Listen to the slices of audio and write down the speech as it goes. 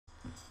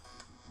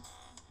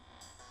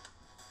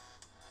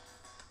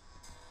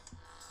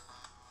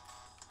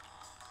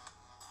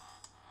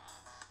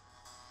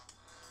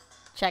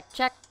Check,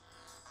 check.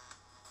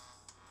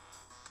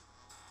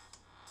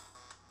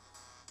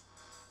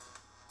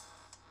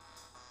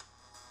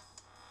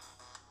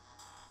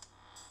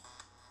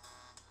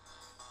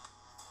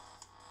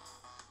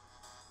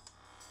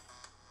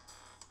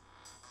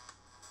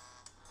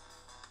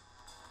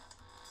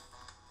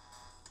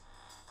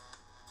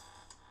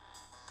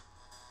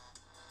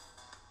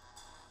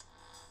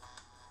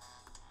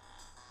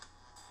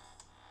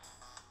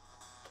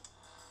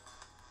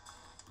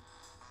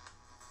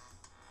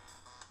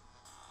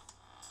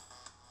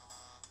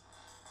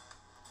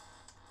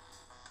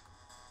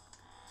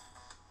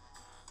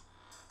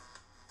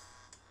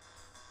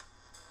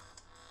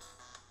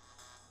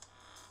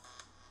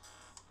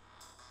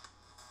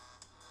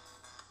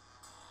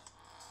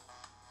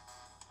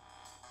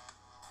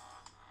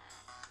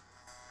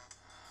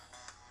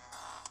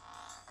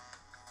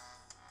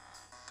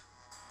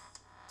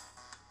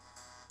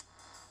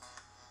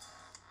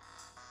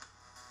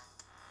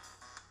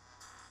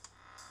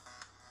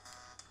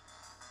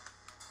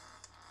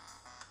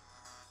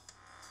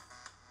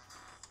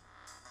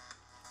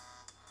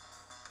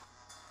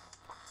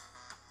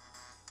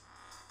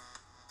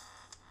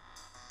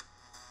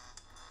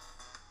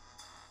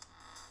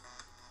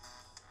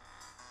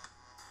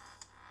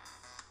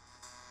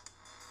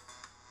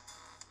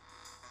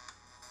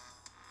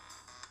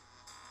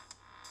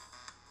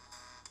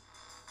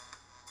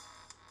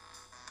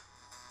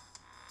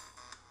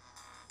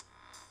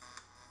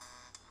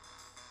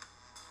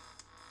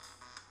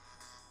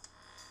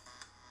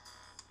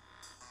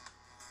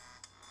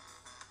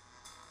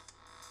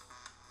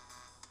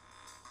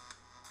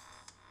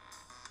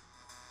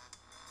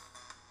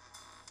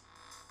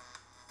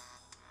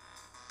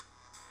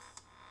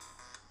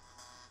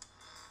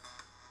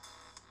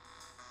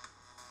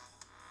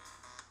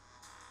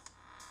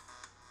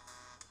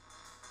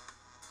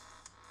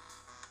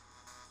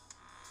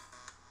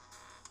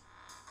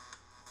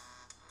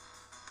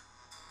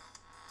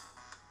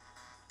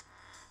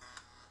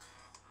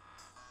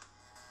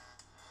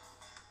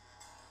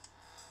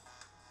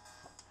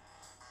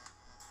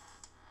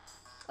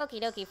 Okie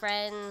dokie,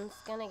 friends.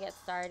 Gonna get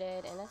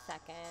started in a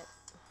second.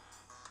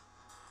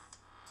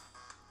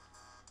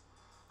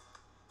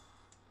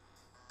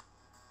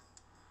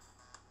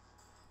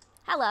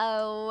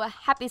 Hello.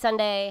 Happy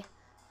Sunday,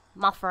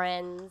 my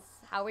friends.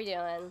 How we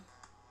doing?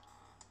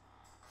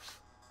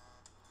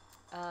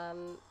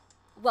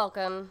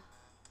 Welcome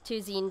to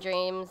Zine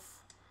Dreams.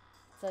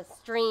 It's a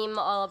stream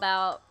all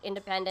about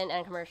independent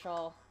and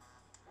commercial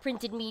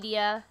printed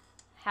media,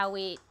 how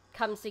it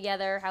comes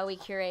together, how we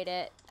curate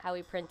it, how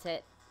we print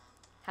it,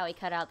 how we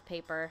cut out the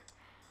paper.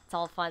 It's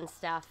all fun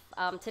stuff.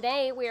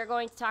 Today we are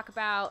going to talk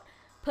about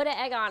Put an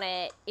Egg on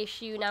It,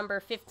 issue number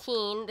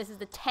 15. This is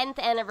the 10th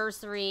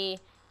anniversary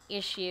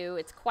issue.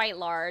 It's quite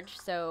large,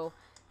 so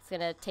it's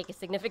going to take a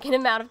significant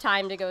amount of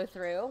time to go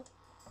through.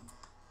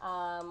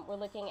 We're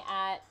looking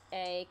at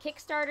a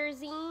Kickstarter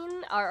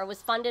zine, or it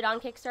was funded on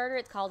Kickstarter.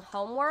 It's called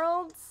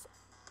Homeworlds.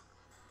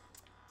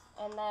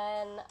 And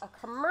then a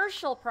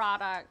commercial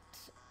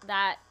product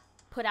that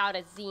put out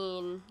a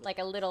zine, like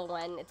a little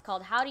one. It's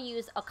called How to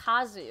Use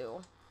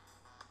Okazu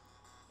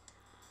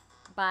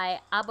by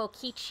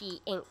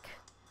Abokichi Inc.,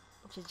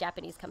 which is a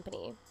Japanese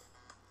company.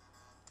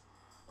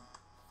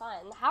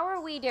 Fun. How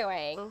are we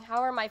doing?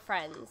 How are my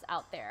friends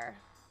out there?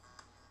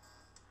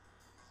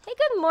 Hey,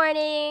 good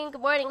morning.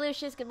 Good morning,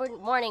 Lucius. Good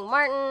morning,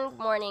 Martin. Good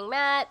morning,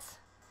 Matt.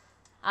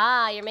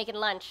 Ah, you're making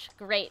lunch.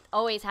 Great.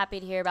 Always happy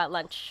to hear about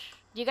lunch.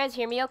 Do you guys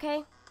hear me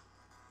okay?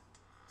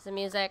 Is the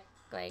music,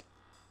 like,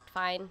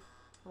 fine?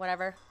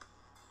 Whatever.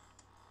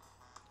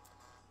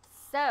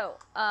 So,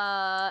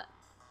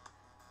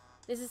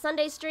 this is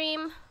Sunday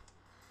stream.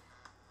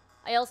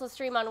 I also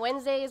stream on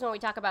Wednesdays when we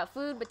talk about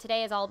food, but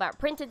today is all about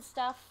printed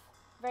stuff.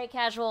 Very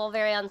casual,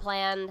 very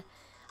unplanned.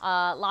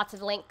 Lots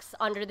of links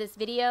under this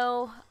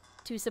video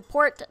to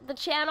support the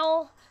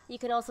channel. You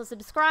can also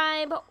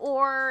subscribe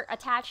or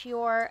attach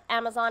your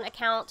Amazon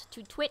account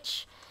to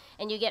Twitch,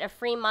 and you get a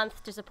free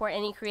month to support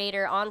any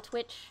creator on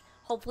Twitch.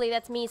 Hopefully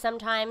that's me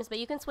sometimes, but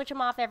you can switch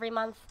them off every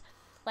month.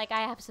 Like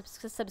I have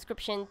a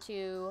subscription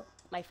to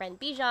my friend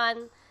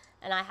Bijan,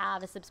 and I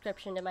have a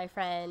subscription to my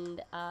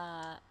friend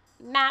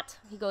Matt.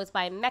 He goes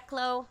by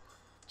Meklo,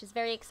 which is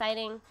very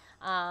exciting.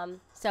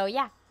 So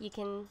yeah, you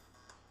can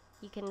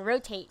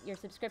rotate your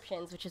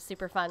subscriptions, which is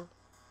super fun.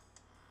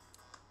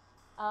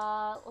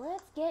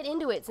 Let's get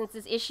into it since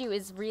this issue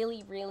is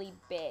really, really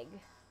big.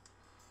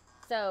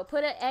 So,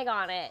 Put an Egg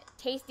on It.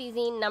 Tasty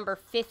Zine number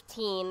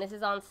 15. This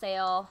is on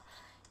sale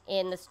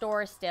in the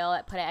store still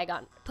at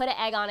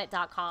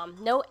putaneggonit.com.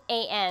 No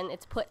A-N,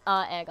 it's put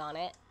a egg on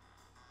it.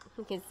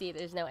 You can see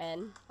there's no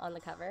N on the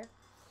cover.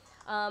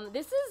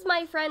 This is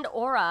my friend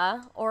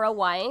Aura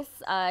Weiss.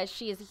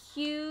 She is a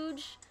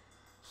huge,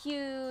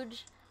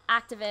 huge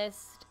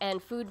activist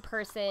and food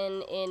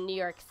person in New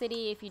York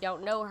City. If you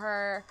don't know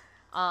her,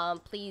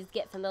 please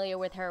get familiar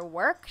with her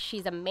work.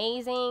 She's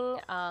amazing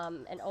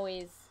and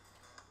always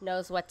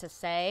knows what to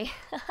say.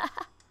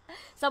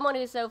 Someone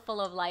who's so full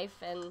of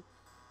life and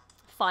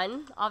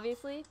fun,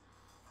 obviously.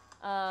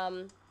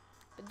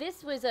 But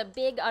this was a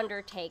big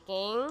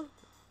undertaking.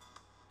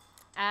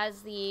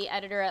 As the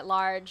editor at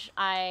large,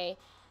 I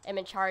am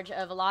in charge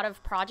of a lot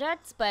of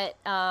projects, but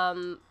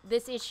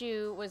this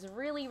issue was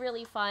really,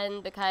 really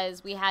fun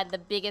because we had the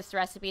biggest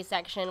recipe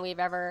section we've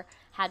ever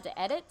had to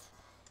edit.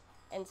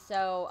 And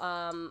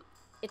so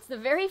it's the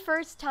very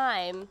first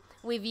time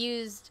we've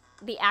used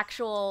the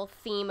actual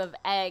theme of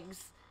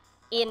eggs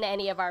in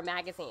any of our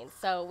magazines.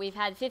 So we've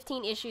had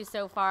 15 issues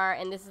so far,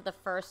 and this is the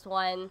first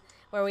one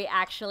where we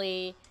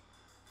actually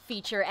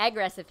feature egg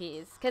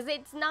recipes. Because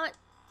it's not,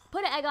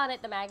 Put an Egg on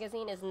It, the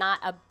magazine, is not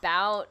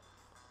about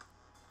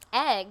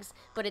eggs,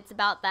 but it's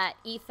about that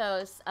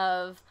ethos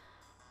of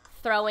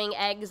throwing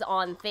eggs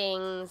on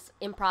things,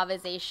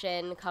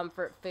 improvisation,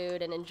 comfort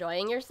food, and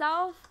enjoying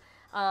yourself.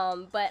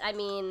 But I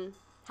mean,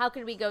 how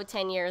could we go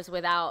 10 years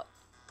without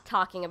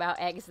talking about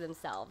eggs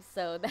themselves?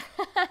 So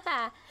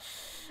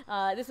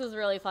this was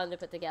really fun to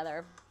put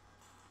together.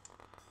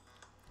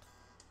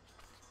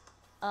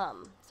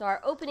 So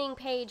our opening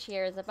page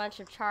here is a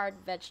bunch of charred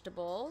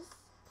vegetables.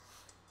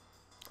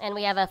 And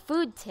we have a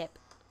food tip.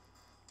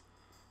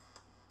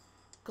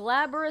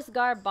 Glabrous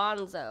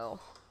garbanzo.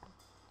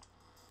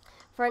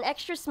 For an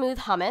extra smooth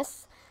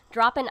hummus,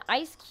 drop an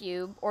ice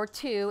cube or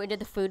two into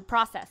the food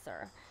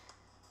processor.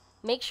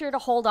 Make sure to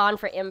hold on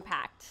for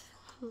impact.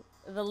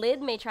 The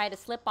lid may try to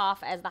slip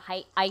off as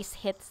the ice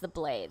hits the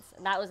blades.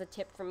 And that was a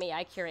tip from me.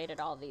 I curated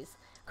all these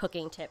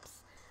cooking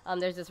tips.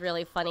 There's this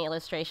really funny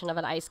illustration of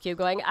an ice cube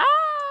going,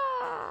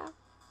 ah!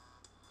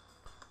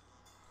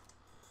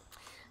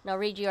 And I'll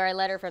read you our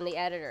letter from the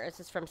editor. This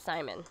is from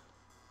Simon.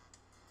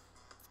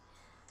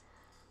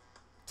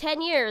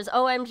 10 years,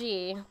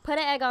 OMG. Put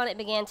an Egg on It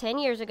began 10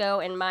 years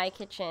ago in my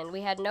kitchen.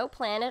 We had no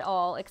plan at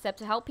all except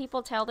to help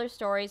people tell their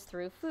stories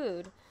through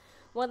food.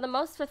 One of the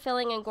most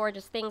fulfilling and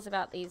gorgeous things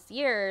about these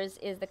years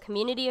is the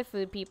community of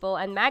food people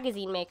and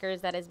magazine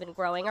makers that has been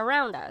growing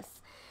around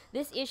us.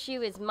 This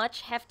issue is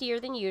much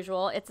heftier than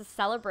usual. It's a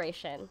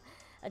celebration,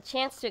 a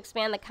chance to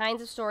expand the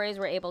kinds of stories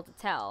we're able to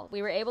tell.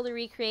 We were able to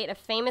recreate a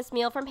famous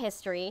meal from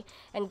history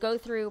and go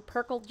through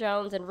Perkle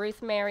Jones and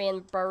Ruth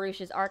Marion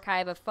Baruch's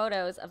archive of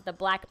photos of the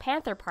Black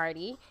Panther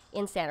Party,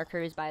 in Santa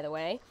Cruz, by the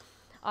way.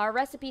 Our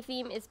recipe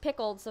theme is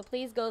pickled, so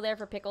please go there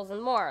for pickles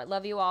and more.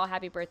 Love you all.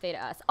 Happy birthday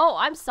to us. Oh,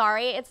 I'm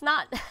sorry. It's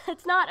not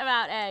it's not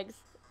about eggs.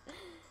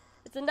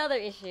 It's another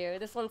issue.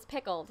 This one's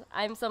pickled.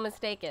 I'm so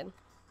mistaken.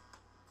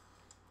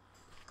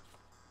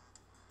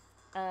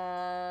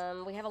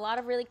 We have a lot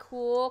of really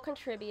cool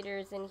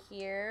contributors in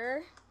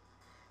here.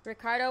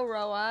 Ricardo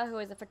Roa, who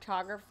is a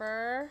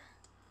photographer.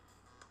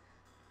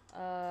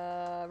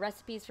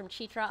 Recipes from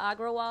Chitra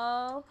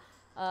Agrawal.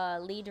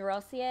 Lee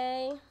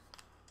DeRosier.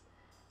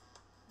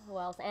 Who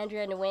else?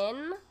 Andrea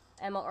Nguyen.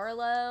 Emma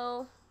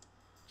Orlo.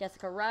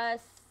 Jessica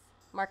Russ.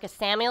 Marcus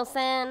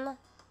Samuelson,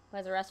 who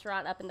has a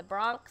restaurant up in the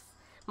Bronx.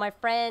 My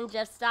friend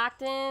Jeff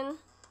Stockton.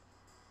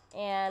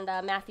 And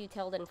Matthew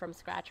Tilden from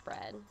Scratch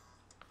Bread.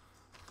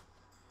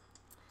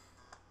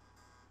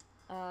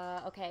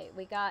 Okay,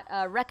 we got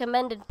a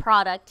recommended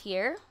product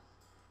here.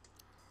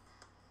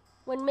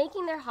 When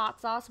making their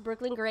hot sauce,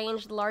 Brooklyn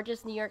Grange, the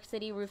largest New York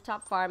City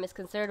rooftop farm, is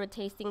concerned with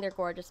tasting their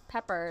gorgeous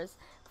peppers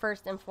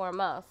first and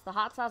foremost. The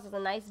hot sauce is a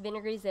nice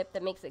vinegary zip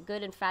that makes it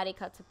good in fatty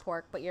cuts of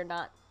pork, but you're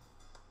not...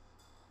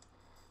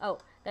 Oh,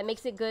 that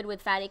makes it good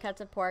with fatty cuts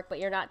of pork, but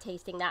you're not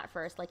tasting that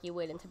first like you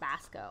would in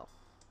Tabasco.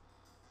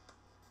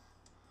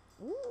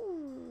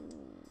 Ooh.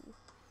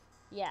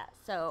 Yeah,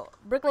 so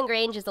Brooklyn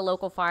Grange is a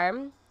local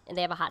farm, and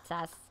they have a hot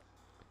sauce.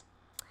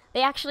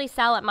 They actually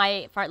sell at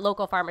my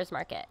local farmer's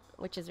market,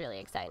 which is really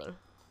exciting.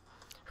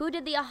 Who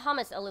did the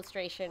hummus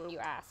illustration, you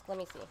ask? Let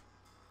me see.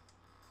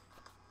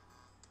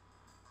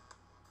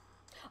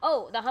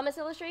 Oh, the hummus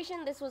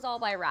illustration? This was all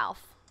by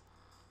Ralph.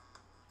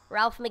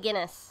 Ralph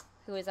McGinnis,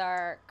 who is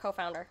our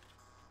co-founder.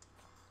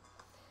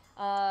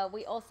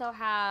 We also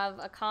have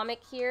a comic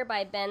here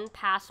by Ben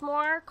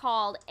Passmore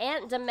called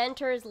Aunt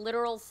Dementor's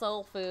Literal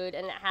Soul Food,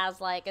 and it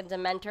has like a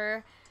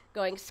Dementor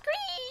going scream.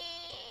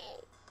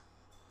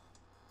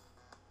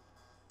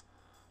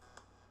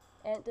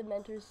 Aunt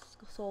Dementor's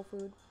Soul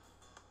Food.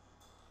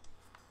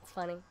 It's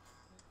funny.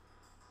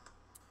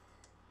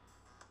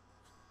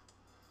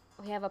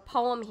 We have a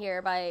poem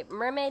here by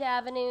Mermaid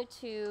Avenue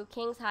to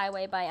King's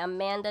Highway by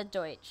Amanda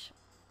Deutsch.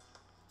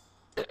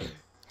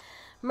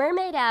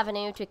 Mermaid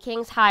Avenue to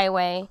King's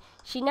Highway,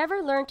 she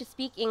never learned to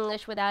speak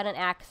English without an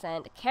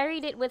accent,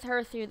 carried it with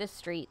her through the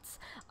streets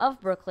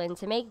of Brooklyn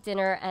to make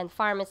dinner and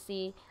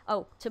pharmacy,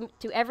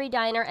 to every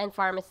diner and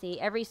pharmacy,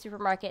 every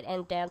supermarket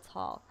and dance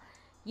hall.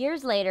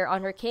 Years later,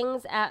 on her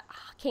King's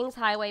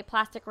Highway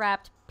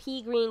plastic-wrapped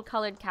pea-green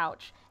colored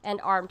couch and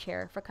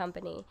armchair for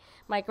company,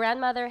 my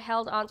grandmother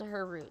held onto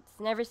her roots,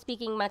 never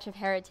speaking much of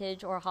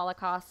heritage or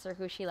holocausts or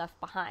who she left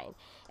behind.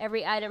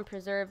 Every item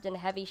preserved in a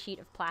heavy sheet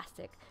of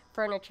plastic,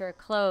 furniture,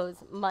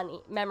 clothes,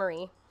 money,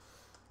 memory.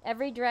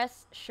 Every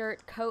dress,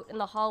 shirt, coat in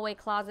the hallway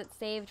closet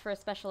saved for a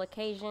special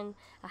occasion,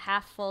 a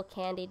half-full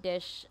candy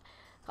dish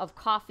of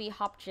coffee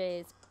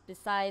hopjes,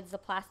 besides the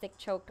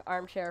plastic-choked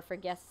armchair for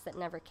guests that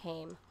never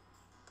came.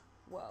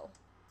 Whoa.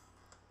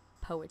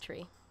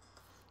 Poetry.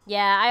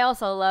 Yeah, I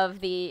also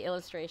love the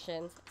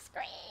illustrations. It's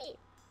great.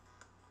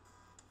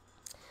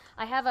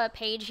 I have a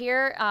page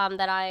here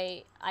that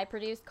I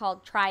produced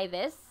called Try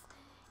This,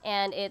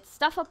 and it's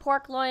stuff a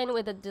pork loin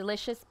with a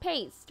delicious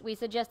paste. We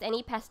suggest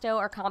any pesto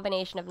or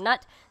combination of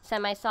nut,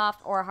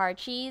 semi-soft or hard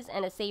cheese,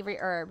 and a savory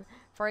herb.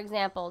 For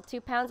example, 2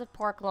 pounds of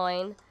pork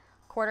loin,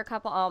 quarter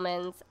cup of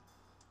almonds,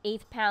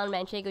 1/8 pound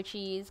manchego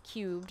cheese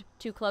cubed,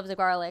 2 cloves of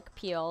garlic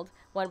peeled,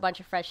 1 bunch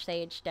of fresh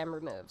sage stem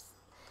removes.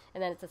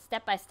 And then it's a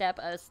step-by-step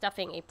of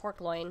stuffing a pork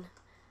loin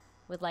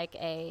with like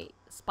a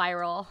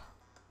spiral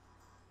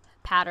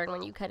pattern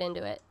when you cut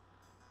into it.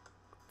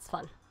 It's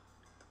fun.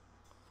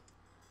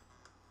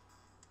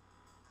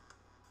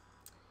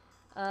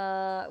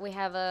 We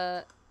have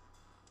a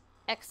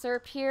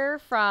excerpt here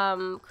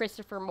from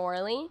Christopher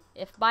Morley.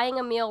 If buying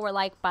a meal were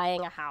like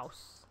buying a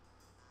house.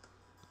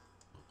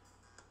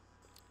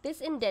 This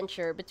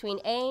indenture between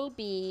A,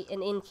 B,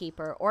 and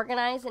innkeeper,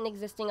 organized and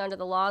existing under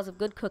the laws of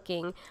good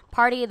cooking,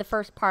 party of the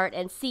first part,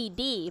 and C,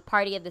 D,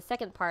 party of the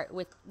second part,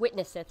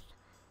 witnesseth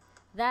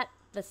that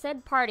the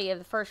said party of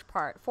the first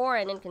part, for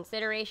and in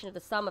consideration of the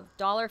sum of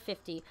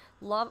 $1.50,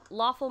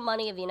 lawful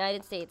money of the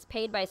United States,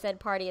 paid by said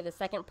party of the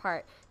second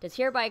part, does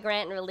hereby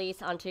grant and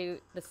release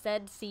unto the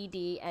said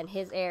CD and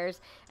his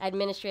heirs,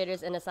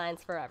 administrators, and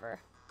assigns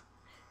forever.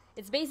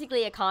 It's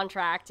basically a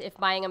contract if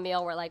buying a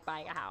meal were like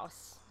buying a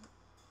house.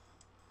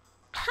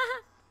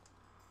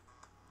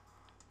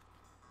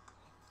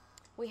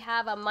 We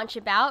have a Munch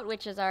About,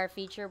 which is our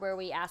feature where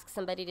we ask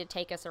somebody to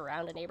take us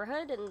around a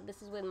neighborhood, and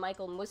this is with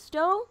Michael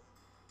Musto.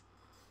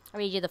 I'll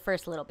read you the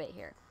first little bit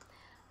here.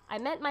 I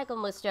met Michael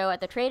Musto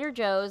at the Trader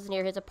Joe's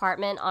near his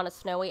apartment on a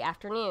snowy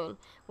afternoon.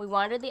 We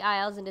wandered the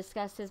aisles and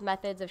discussed his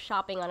methods of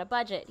shopping on a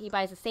budget. He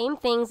buys the same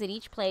things at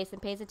each place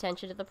and pays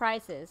attention to the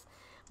prices.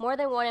 More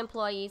than one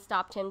employee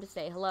stopped him to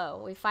say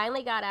hello. We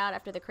finally got out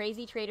after the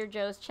crazy Trader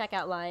Joe's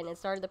checkout line and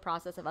started the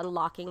process of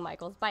unlocking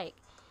Michael's bike.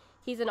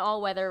 He's an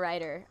all-weather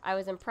rider. I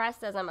was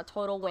impressed as I'm a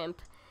total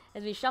wimp.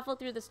 As we shuffle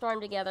through the storm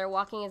together,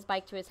 walking his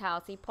bike to his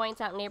house, he points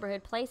out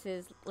neighborhood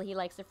places he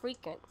likes to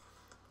frequent.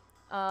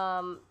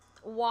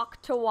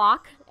 Walk to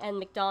Walk and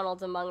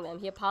McDonald's among them.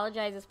 He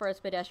apologizes for his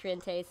pedestrian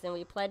taste, and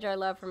we pledge our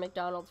love for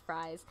McDonald's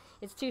fries.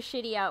 It's too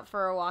shitty out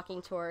for a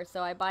walking tour,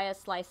 so I buy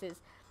us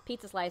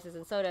pizza slices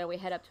and soda, and we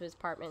head up to his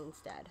apartment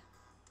instead.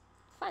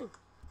 Fun.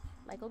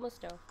 Michael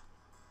Musto.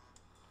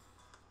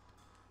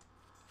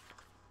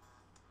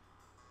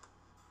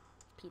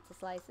 Pizza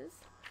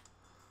slices.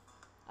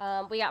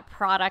 We got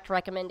product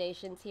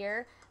recommendations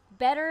here.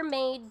 Better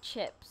Made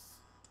Chips.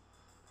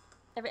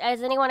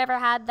 Has anyone ever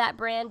had that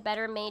brand,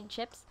 Better Made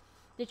Chips?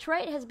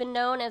 Detroit has been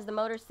known as the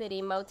Motor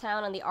City,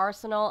 Motown, and the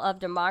arsenal of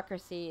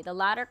democracy. The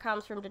latter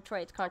comes from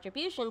Detroit's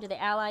contribution to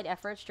the Allied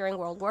efforts during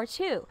World War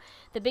II.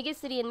 The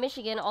biggest city in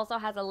Michigan also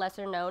has a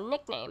lesser-known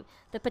nickname,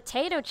 the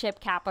potato chip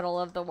capital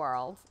of the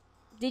world.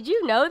 Did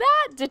you know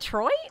that?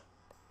 Detroit?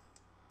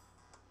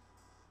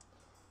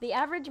 The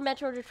average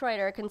Metro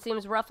Detroiter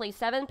consumes roughly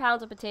 7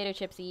 pounds of potato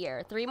chips a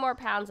year, 3 more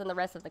pounds than the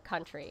rest of the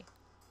country.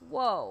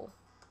 Whoa.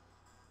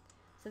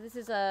 So this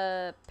is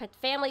a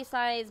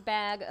family-sized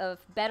bag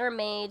of Better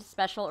Made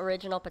Special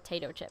Original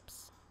Potato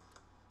Chips.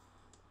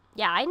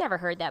 Yeah, I never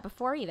heard that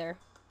before either.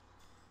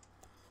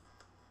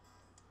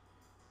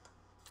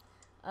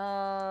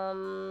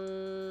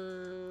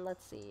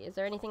 Let's see. Is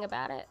there anything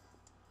about it?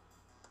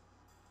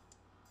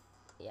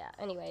 Yeah,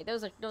 anyway,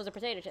 those are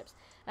potato chips.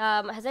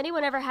 Has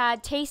anyone ever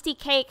had Tasty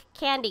Cake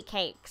Candy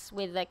Cakes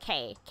with a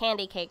K?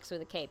 Candy cakes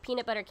with a K.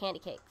 Peanut butter candy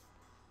cakes.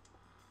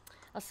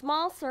 A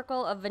small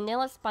circle of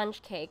vanilla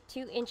sponge cake,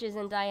 2 inches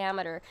in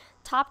diameter,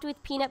 topped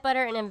with peanut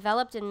butter and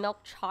enveloped in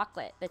milk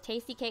chocolate. The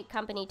Tasty Cake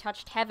Company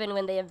touched heaven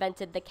when they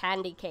invented the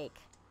candy cake.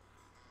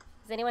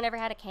 Has anyone ever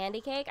had a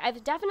candy cake?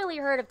 I've definitely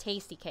heard of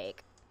Tasty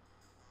Cake.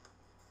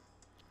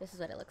 This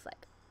is what it looks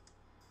like.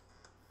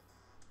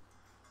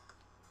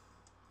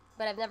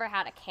 But I've never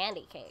had a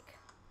candy cake.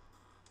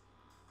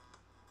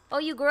 Oh,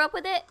 you grew up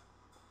with it?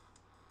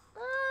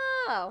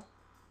 Oh.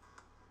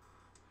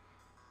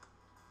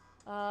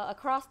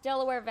 Across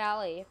Delaware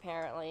Valley,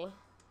 apparently.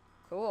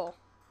 Cool.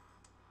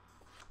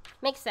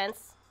 Makes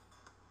sense.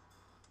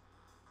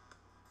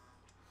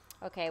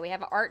 Okay, we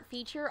have an art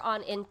feature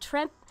on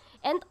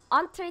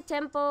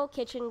Entretempo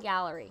Kitchen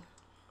Gallery.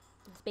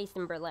 It's based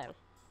in Berlin.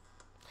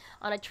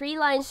 On a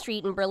tree-lined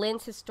street in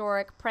Berlin's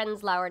historic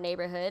Prenzlauer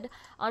neighborhood,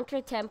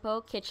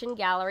 Entretempo Kitchen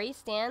Gallery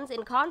stands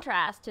in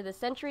contrast to the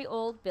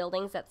century-old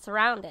buildings that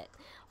surround it.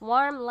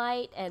 Warm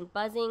light and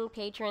buzzing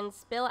patrons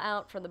spill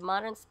out from the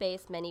modern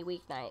space many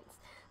weeknights,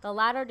 the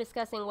latter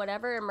discussing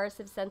whatever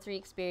immersive sensory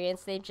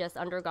experience they've just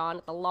undergone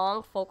at the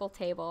long focal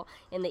table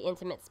in the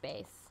intimate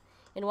space.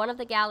 In one of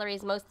the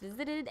gallery's most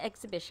visited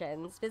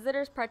exhibitions,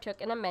 visitors partook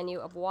in a menu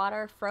of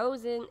water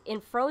frozen,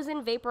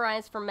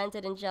 vaporized,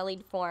 fermented, and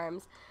jellied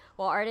forms,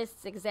 while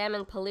artists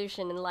examine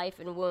pollution in life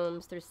and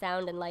wombs through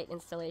sound and light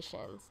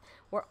installations.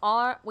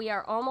 We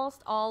are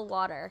almost all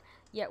water,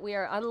 yet we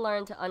are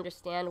unlearned to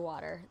understand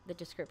water, the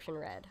description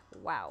read.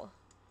 Wow.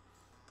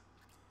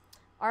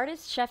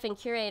 Artist, chef, and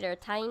curator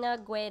Taina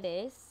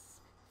Guedes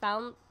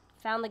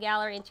Found the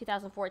gallery in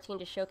 2014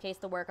 to showcase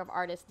the work of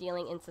artists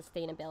dealing in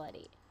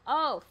sustainability.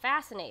 Oh,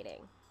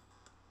 fascinating.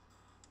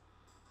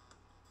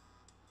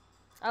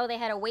 Oh, they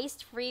had a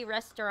waste-free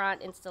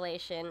restaurant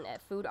installation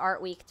at Food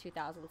Art Week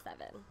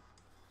 2007.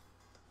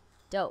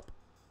 Dope.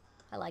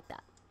 I like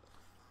that.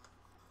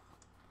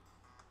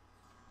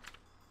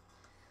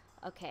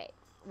 Okay.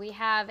 We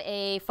have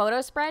a photo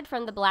spread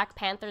from the Black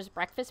Panthers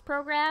breakfast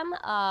program.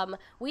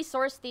 We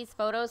sourced these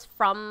photos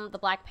from the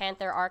Black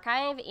Panther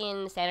archive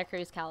in Santa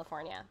Cruz,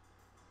 California.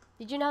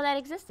 Did you know that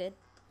existed?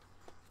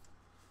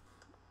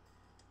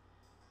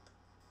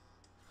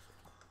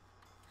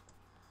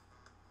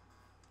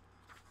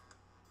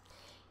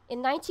 In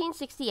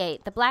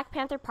 1968, the Black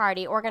Panther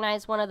Party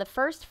organized one of the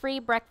first free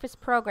breakfast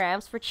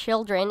programs for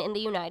children in the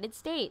United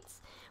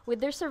States.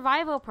 With their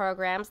survival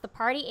programs, the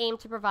party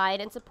aimed to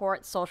provide and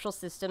support social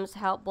systems to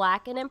help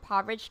black and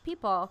impoverished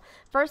people.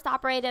 First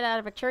operated out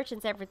of a church in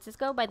San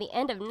Francisco, by the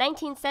end of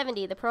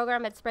 1970, the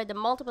program had spread to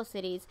multiple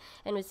cities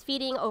and was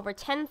feeding over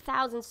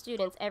 10,000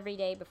 students every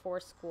day before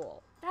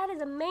school. That is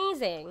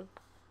amazing.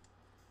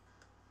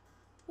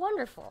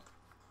 Wonderful.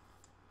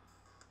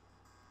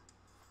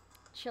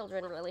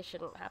 Children really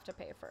shouldn't have to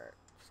pay for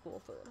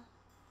school food.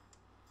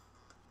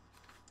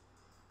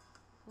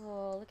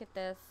 Oh, look at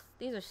this.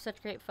 These are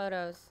such great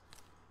photos.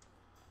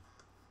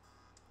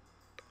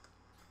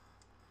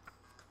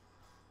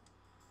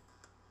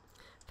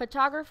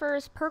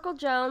 Photographers Perkle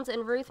Jones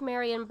and Ruth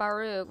Marion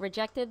Baruch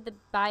rejected the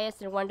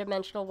biased and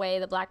one-dimensional way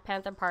the Black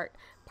Panther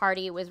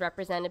Party was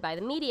represented by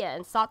the media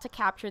and sought to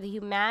capture the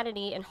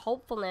humanity and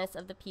hopefulness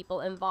of the people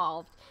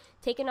involved.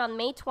 Taken on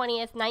May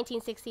 20th,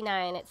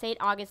 1969 at St.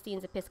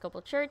 Augustine's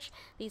Episcopal Church,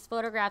 these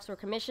photographs were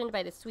commissioned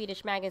by the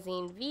Swedish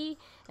magazine V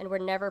and were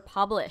never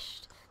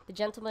published. The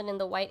gentleman in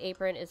the white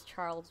apron is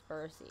Charles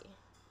Bursey.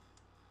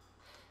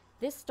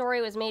 This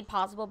story was made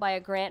possible by a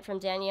grant from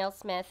Danielle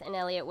Smith and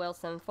Elliot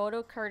Wilson,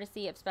 photo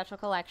courtesy of Special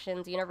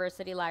Collections,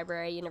 University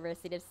Library,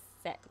 University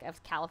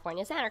of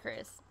California, Santa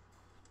Cruz.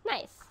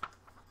 Nice.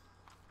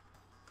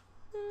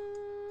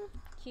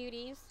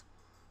 Cuties.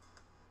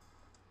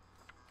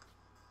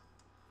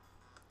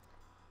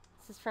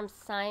 This is from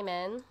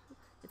Simon.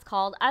 It's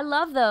called I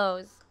Love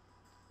Those.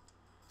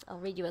 I'll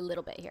read you a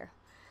little bit here.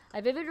 I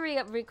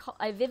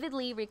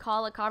vividly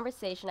recall a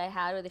conversation I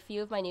had with a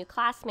few of my new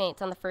classmates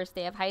on the first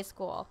day of high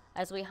school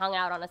as we hung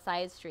out on a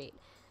side street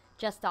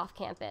just off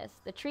campus.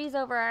 The trees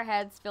over our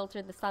heads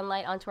filtered the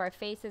sunlight onto our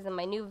faces, and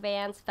my new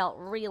Vans felt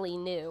really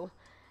new.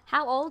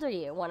 How old are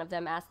you? One of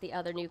them asked the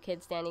other new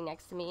kid standing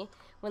next to me.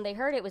 When they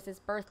heard it was his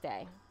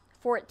birthday.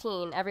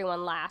 14,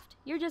 everyone laughed.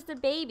 You're just a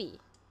baby.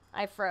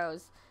 I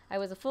froze. I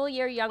was a full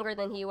year younger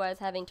than he was,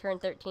 having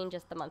turned 13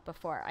 just the month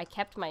before. I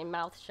kept my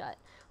mouth shut,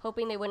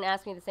 hoping they wouldn't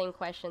ask me the same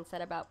question, said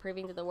about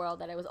proving to the world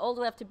that I was old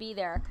enough to be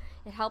there.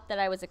 It helped that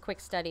I was a quick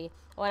study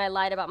when I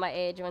lied about my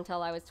age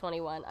until I was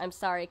 21. I'm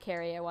sorry,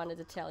 Carrie, I wanted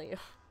to tell you.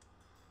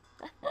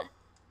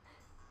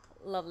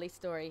 Lovely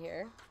story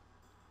here.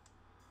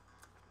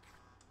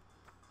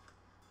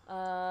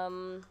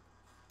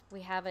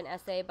 We have an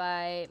essay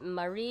by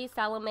Marie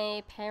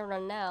Salome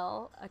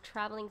Peronel, A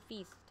Traveling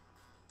Feast.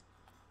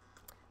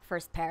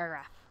 First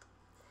paragraph.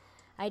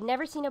 I'd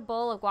never seen a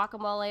bowl of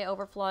guacamole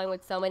overflowing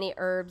with so many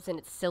herbs and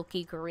its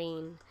silky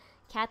green.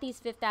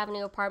 Kathy's Fifth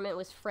Avenue apartment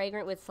was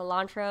fragrant with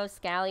cilantro,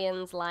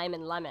 scallions, lime,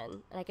 and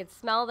lemon, and I could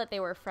smell that they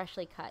were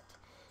freshly cut.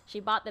 She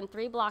bought them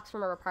 3 blocks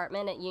from her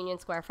apartment at Union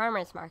Square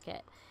Farmers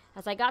Market.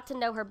 As I got to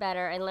know her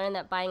better, I learned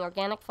that buying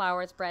organic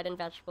flowers, bread, and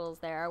vegetables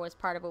there was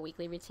part of a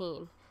weekly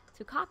routine.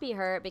 To copy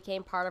her, it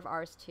became part of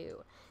ours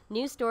too.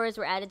 New stores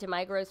were added to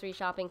my grocery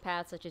shopping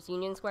path, such as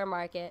Union Square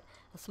Market,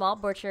 a small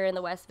butcher in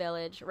the West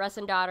Village, Russ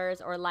 & Daughters,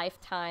 or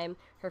Lifetime,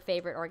 her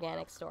favorite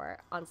organic store,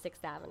 on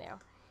 6th Avenue.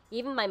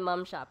 Even my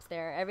mom shops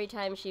there every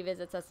time she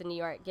visits us in New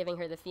York, giving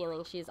her the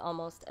feeling she is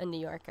almost a New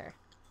Yorker.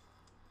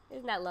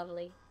 Isn't that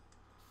lovely?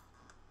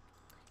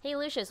 Hey,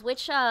 Lucius,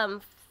 which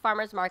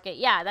farmer's market?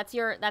 Yeah, that's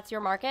your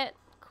market?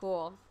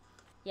 Cool.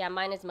 Yeah,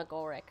 mine is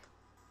McGolrick,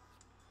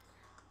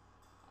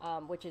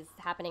 which is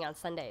happening on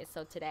Sundays,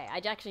 so today. I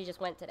actually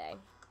just went today.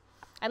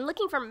 I'm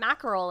looking for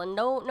mackerel, and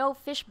no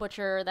fish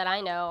butcher that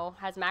I know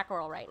has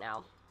mackerel right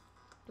now,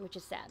 which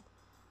is sad.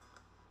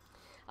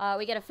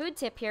 We get a food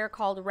tip here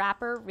called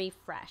Wrapper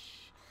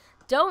Refresh.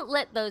 Don't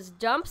let those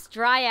dumps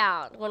dry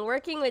out. When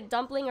working with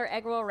dumpling or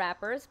egg roll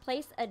wrappers,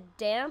 place a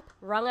damp,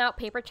 wrung-out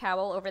paper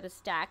towel over the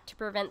stack to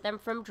prevent them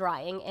from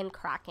drying and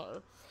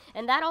cracking.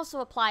 And that also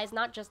applies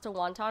not just to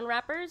wonton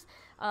wrappers,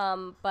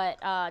 but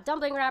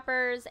dumpling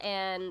wrappers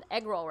and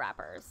egg roll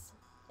wrappers.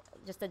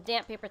 Just a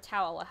damp paper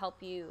towel will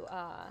help you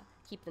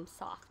keep them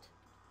soft.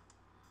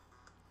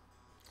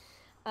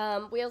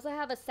 We also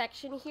have a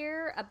section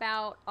here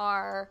about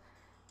our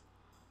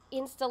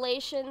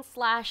installation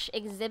 /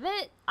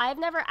 exhibit. I've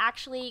never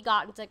actually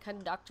gotten to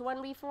conduct one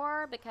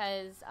before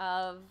because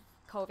of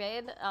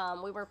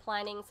COVID. We were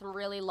planning some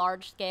really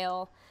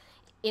large-scale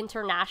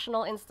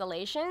international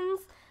installations,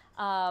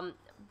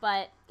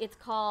 but it's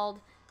called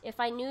If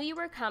I Knew You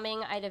Were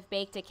Coming, I'd Have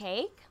Baked a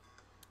Cake.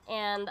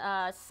 And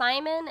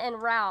Simon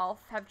and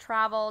Ralph have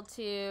traveled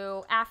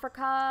to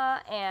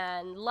Africa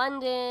and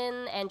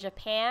London and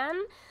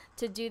Japan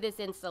to do this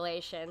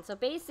installation. So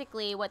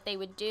basically what they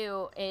would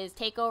do is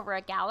take over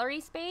a gallery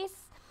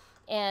space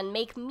and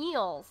make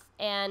meals,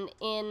 and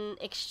in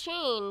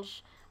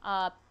exchange,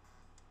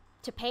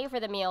 to pay for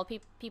the meal,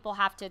 people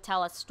have to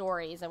tell us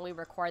stories, and we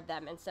record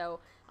them. And so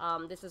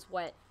this is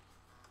what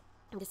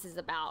this is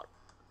about.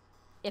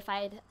 If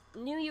I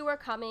knew you were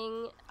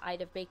coming, I'd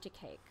have baked a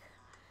cake.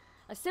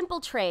 A simple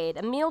trade,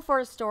 a meal for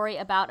a story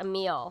about a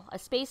meal, a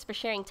space for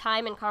sharing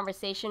time and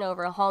conversation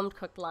over a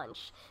home-cooked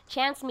lunch.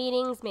 Chance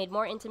meetings made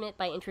more intimate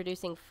by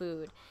introducing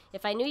food.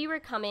 If I knew you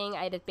were coming,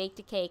 I'd have baked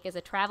a cake is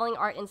a traveling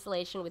art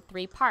installation with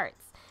 3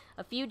 parts.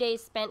 A few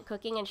days spent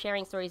cooking and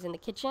sharing stories in the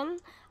kitchen,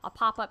 a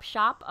pop-up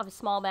shop of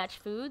small batch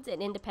foods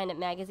and independent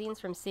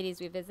magazines from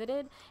cities we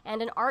visited,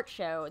 and an art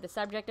show, the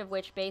subject of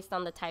which based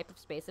on the type of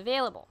space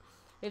available.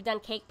 We've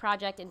done cake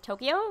project in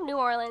Tokyo, New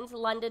Orleans,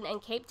 London,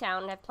 and Cape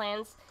Town, and have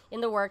plans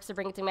in the works to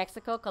bring it to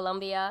Mexico,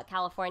 Colombia,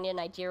 California,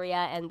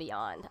 Nigeria, and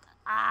beyond.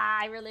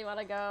 I really want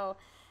to go.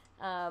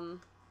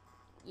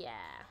 Yeah.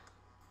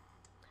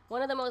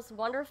 One of the most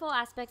wonderful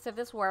aspects of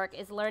this work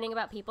is learning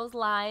about people's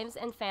lives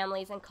and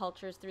families and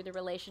cultures through the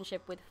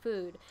relationship with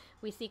food.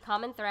 We see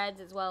common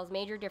threads as well as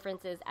major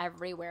differences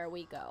everywhere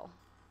we go.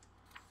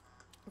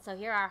 So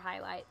here are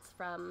highlights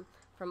from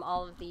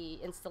all of the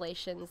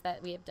installations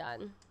that we have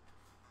done.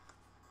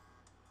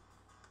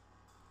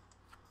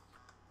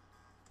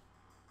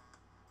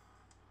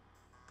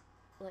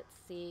 Let's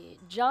see.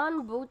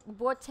 John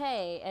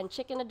Boite and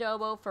chicken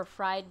adobo for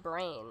fried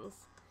brains.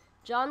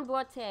 John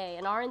Boite,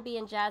 an R&B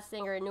and jazz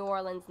singer and New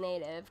Orleans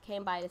native,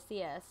 came by to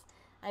see us.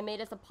 I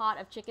made us a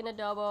pot of chicken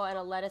adobo and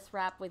a lettuce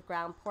wrap with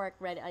ground pork,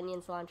 red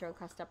onion, cilantro, and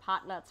crushed up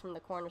hot nuts from the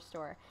corner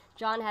store.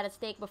 John had a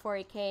steak before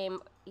he came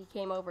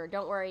over.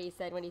 Don't worry, he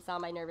said when he saw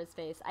my nervous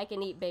face. I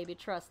can eat, baby,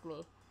 trust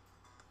me.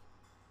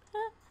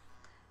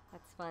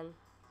 That's fun.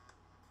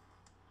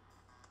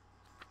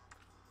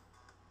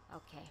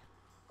 Okay.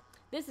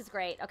 This is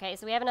great. Okay,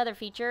 so we have another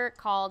feature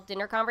called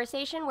Dinner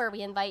Conversation where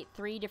we invite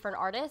 3 different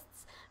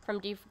artists from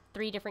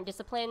 3 different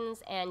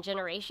disciplines and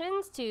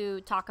generations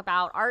to talk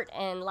about art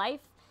and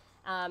life,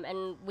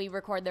 and we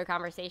record their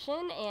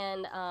conversation.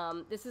 And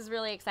this is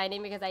really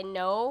exciting because I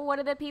know one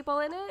of the people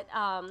in it.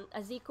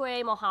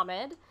 Azikwe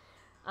Mohammed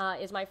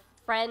is my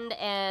friend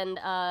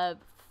and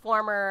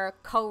former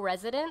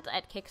co-resident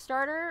at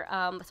Kickstarter.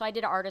 So I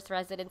did an artist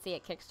residency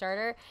at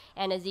Kickstarter,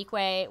 and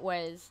Azikwe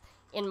was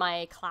in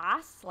my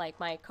class, like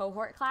my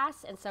cohort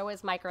class, and so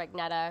is Mike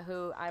Ragnetta,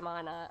 who I'm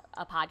on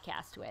a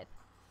podcast with.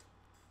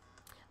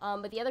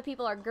 But the other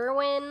people are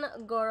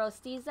Gerwin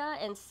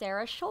Gorostiza and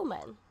Sarah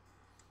Schulman.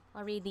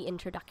 I'll read the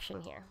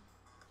introduction here.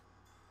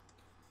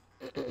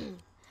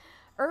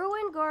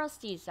 Erwin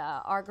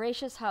Gorostiza, our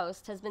gracious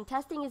host, has been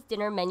testing his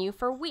dinner menu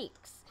for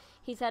weeks.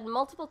 He's had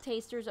multiple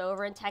tasters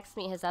over and texts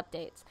me his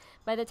updates.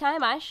 By the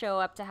time I show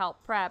up to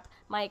help prep,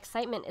 my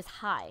excitement is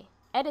high.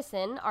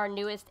 Edison, our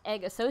newest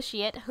egg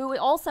associate, who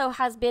also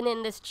has been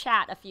in this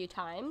chat a few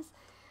times,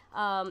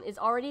 is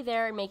already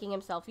there and making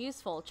himself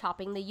useful,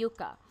 chopping the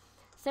yucca.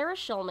 Sarah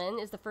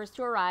Schulman is the first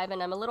to arrive,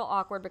 and I'm a little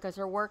awkward because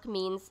her work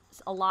means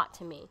a lot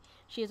to me.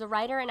 She is a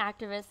writer and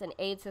activist and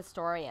AIDS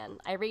historian.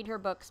 I read her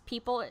books,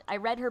 People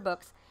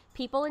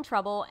in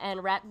Trouble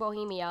and Rat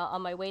Bohemia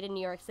on my way to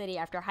New York City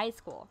after high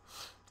school.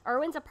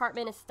 Erwin's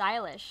apartment is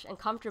stylish and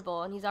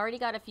comfortable, and he's already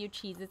got a few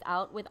cheeses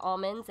out with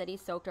almonds that he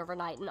soaked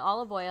overnight in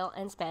olive oil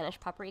and Spanish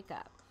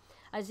paprika.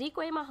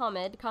 Azikwe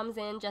Mohammed comes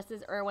in just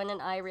as Erwin and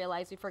I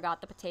realize we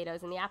forgot the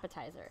potatoes in the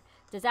appetizer.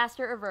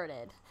 Disaster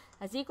averted.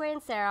 Azikwe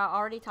and Sarah are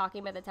already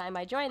talking by the time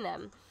I join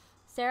them.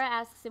 Sarah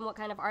asks him what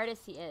kind of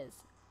artist he is.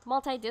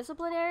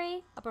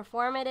 Multidisciplinary? A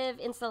performative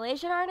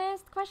installation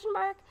artist? ?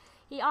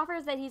 He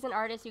offers that he's an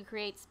artist who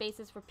creates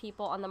spaces for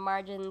people on the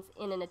margins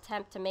in an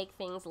attempt to make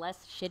things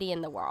less shitty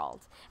in the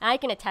world. And I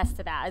can attest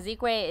to that.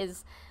 Azikwe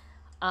is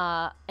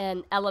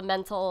an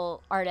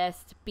elemental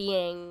artist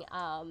being.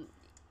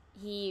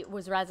 He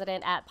was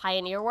resident at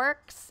Pioneer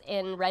Works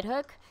in Red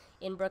Hook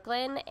in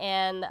Brooklyn,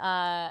 and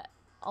a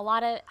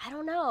lot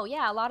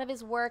of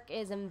his work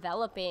is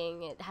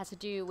enveloping. It has to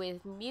do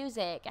with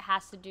music, it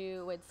has to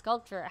do with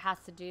sculpture, it has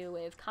to do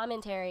with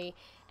commentary,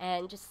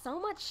 and just so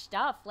much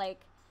stuff. Like,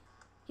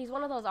 he's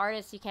one of those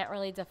artists you can't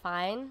really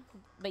define,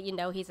 but you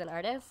know he's an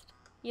artist,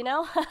 you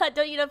know?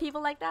 Don't you know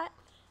people like that?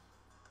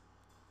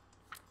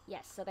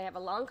 Yes, so they have a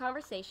long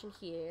conversation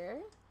here.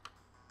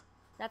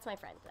 That's my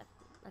friend.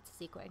 That's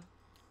Azikwe.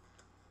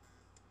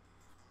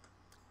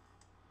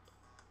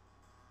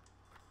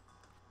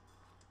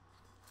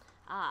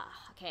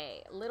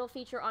 Okay, little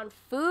feature on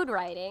food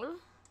writing.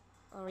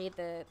 I'll read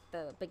the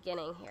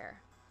beginning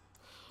here.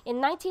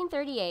 In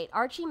 1938,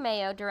 Archie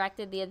Mayo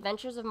directed The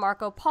Adventures of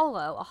Marco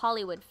Polo, a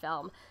Hollywood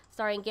film,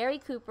 starring Gary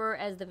Cooper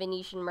as the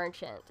Venetian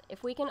merchant.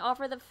 If we can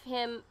offer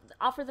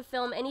the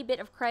film any bit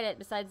of credit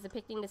besides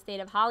depicting the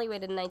state of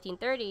Hollywood in the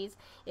 1930s,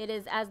 it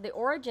is as the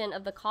origin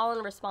of the call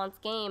and response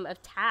game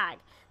of tag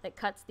that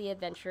cuts the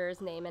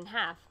adventurer's name in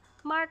half.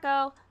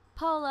 Marco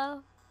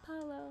Polo,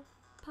 Polo,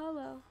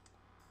 Polo.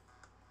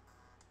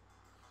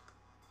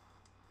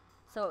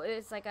 So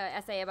it's like an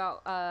essay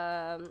about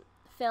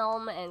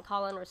film and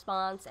call and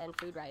response and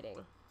food writing.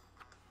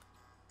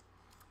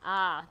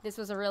 Ah, this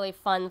was a really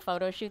fun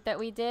photo shoot that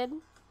we did.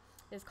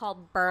 It's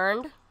called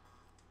Burned.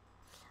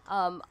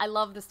 I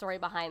love the story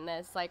behind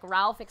this. Like,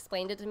 Ralph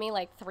explained it to me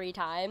like 3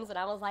 times, and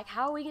I was like,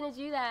 how are we going to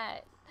do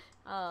that?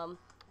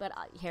 But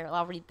here,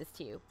 I'll read this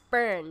to you.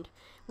 Burned.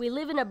 We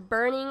live in a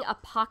burning,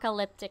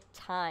 apocalyptic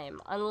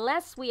time.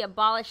 Unless we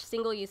abolish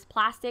single-use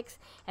plastics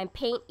and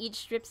paint each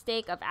strip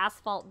steak of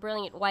asphalt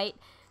brilliant white,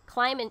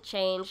 climate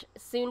change,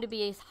 soon to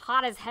be as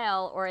hot as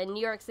hell, or in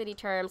New York City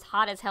terms,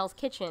 hot as Hell's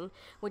Kitchen,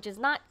 which is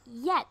not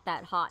yet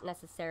that hot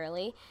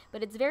necessarily,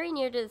 but it's very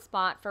near to the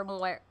spot from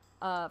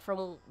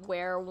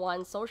where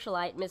one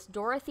socialite, Miss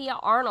Dorothea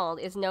Arnold,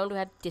 is known to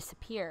have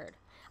disappeared,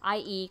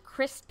 i.e.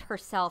 crisped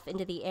herself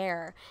into the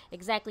air,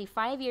 exactly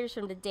 5 years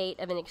from the date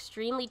of an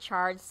extremely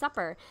charged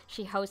supper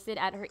she hosted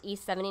at her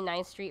East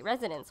 79th Street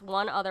residence,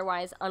 one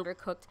otherwise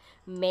undercooked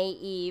May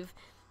Eve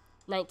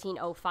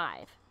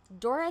 1905.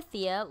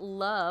 Dorothea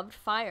loved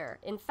fire.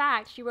 In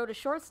fact, she wrote a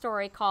short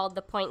story called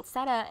The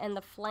Poinsettia and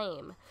the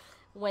Flame.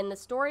 When the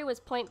story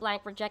was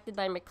point-blank rejected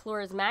by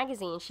McClure's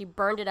magazine, she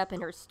burned it up in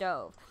her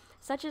stove.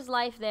 Such is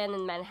life then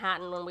in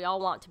Manhattan when we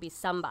all want to be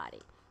somebody.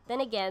 Then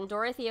again,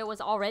 Dorothea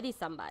was already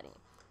somebody.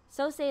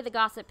 So say the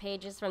gossip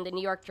pages from the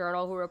New York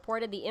Journal, who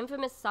reported the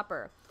infamous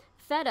supper.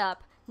 Fed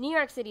up, New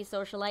York City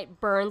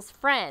socialite burns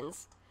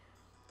friends.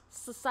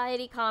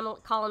 Society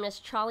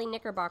columnist Charlie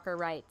Knickerbocker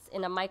writes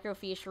in a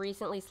microfiche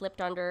recently slipped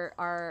under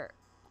our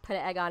put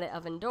an egg on it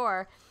oven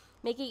door,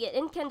 making it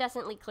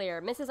incandescently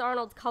clear Mrs.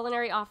 Arnold's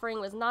culinary offering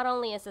was not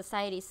only a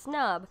society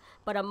snub,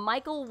 but a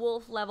Michael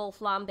Wolff-level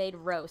flambéed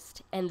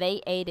roast, and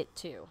they ate it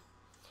too.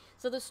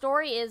 So the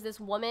story is this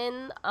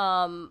woman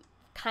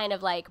kind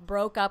of like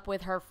broke up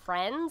with her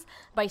friends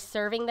by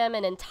serving them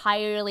an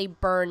entirely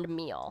burned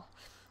meal.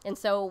 And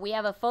so we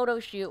have a photo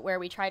shoot where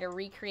we try to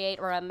recreate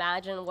or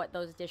imagine what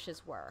those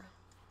dishes were.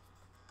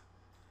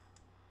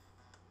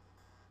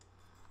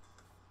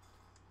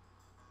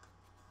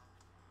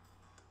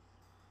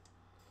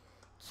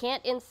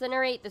 Can't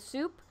incinerate the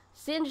soup?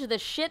 Singe the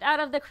shit out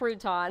of the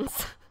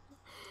croutons.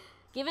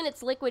 Given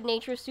its liquid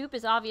nature, soup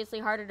is obviously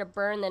harder to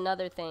burn than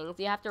other things.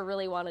 You have to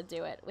really want to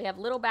do it. We have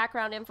little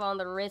background info on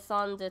the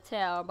raison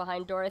d'etre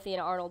behind Dorothy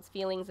and Arnold's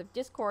feelings of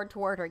discord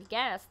toward her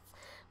guests,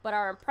 but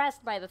are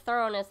impressed by the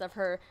thoroughness of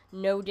her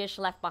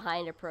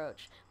no-dish-left-behind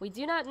approach. We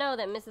do not know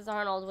that Mrs.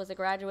 Arnold was a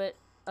graduate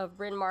of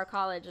Bryn Mawr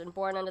College and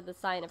born under the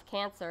sign of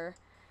Cancer,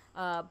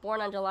 born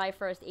on July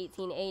 1st,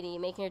 1880,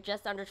 making her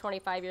just under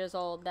 25 years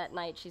old. That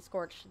night she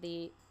scorched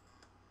the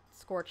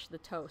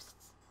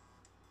toasts.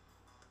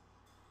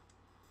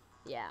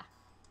 Yeah.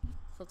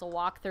 So it's a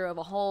walkthrough of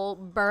a whole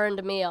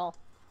burned meal.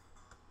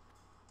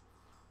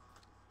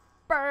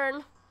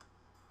 Burn!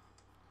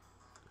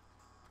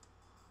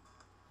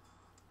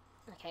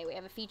 Okay, we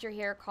have a feature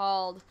here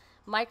called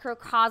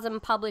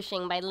Microcosm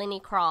Publishing by Linny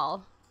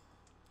Kroll.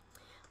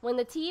 When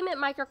the team at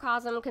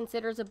Microcosm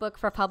considers a book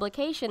for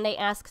publication, they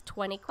ask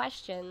 20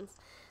 questions.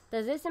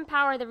 Does this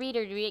empower the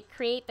reader to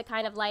create the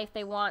kind of life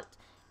they want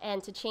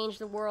and to change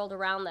the world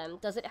around them?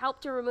 Does it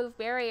help to remove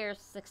barriers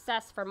to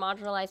success for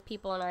marginalized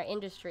people in our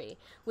industry?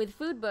 With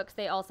food books,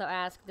 they also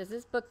ask, does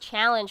this book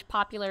challenge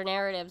popular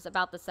narratives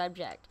about the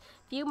subject?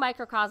 Few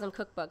Microcosm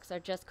cookbooks are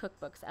just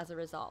cookbooks as a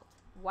result.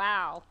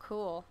 Wow,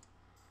 cool.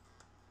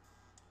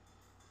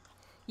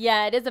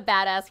 Yeah, it is a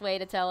badass way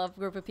to tell a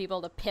group of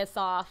people to piss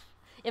off.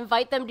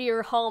 Invite them to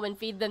your home and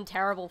feed them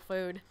terrible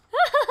food.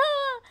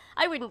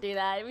 I wouldn't do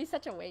that. It'd be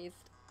such a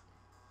waste.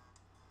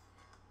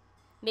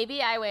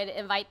 Maybe I would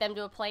invite them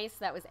to a place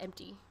that was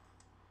empty.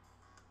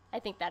 I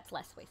think that's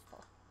less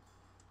wasteful.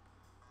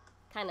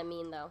 Kind of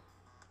mean, though.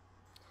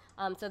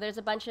 So there's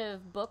a bunch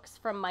of books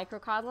from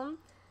Microcosm.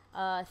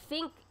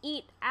 Think,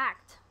 Eat,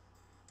 Act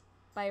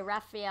by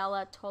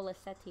Raffaella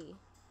Tolisetti.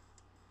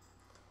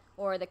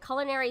 Or The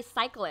Culinary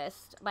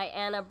Cyclist by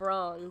Anna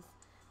Brones.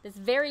 This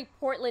very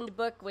Portland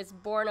book was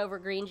born over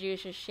green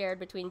juices shared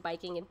between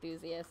biking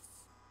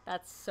enthusiasts.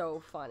 That's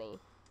so funny.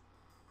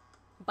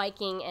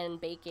 Biking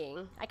and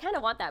baking. I kind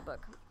of want that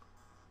book.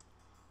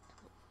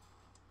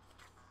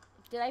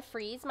 Did I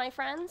freeze, my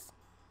friends?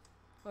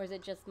 Or is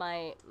it just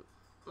my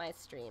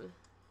stream?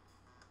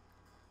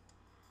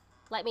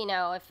 Let me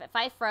know. If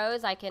I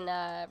froze, I can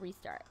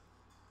restart.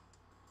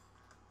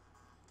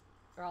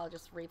 Or I'll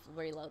just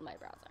reload my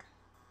browser.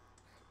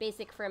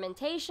 Basic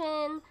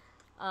Fermentation.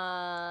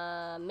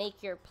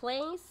 Make Your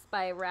Place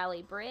by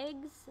Raleigh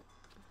Briggs.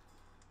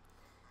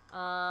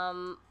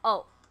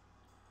 Oh.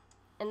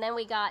 And then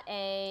we got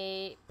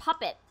a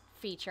puppet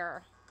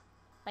feature.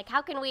 Like,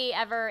 how can we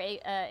ever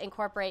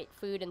incorporate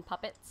food and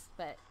puppets?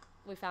 But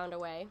we found a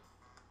way.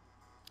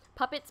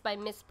 Puppets by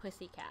Miss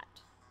Pussycat.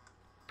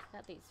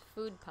 Got these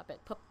food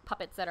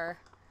puppets that are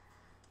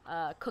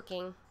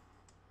cooking.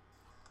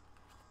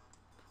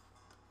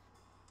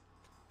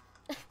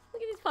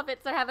 Look at these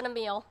puppets. They're having a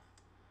meal.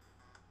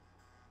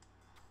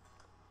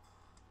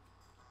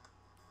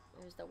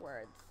 There's the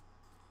words.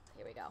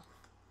 Here we go.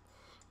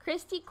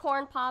 Christy,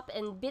 Corn Pop,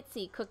 and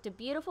Bitsy cooked a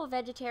beautiful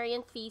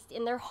vegetarian feast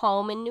in their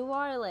home in New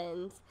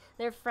Orleans.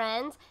 Their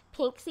friends,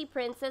 Pinksy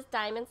Princess,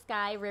 Diamond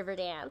Sky,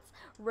 Riverdance,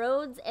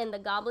 Rhodes, and the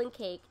Goblin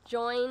Cake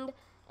joined,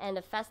 and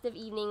a festive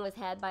evening was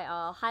had by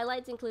all.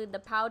 Highlights include the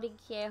pau de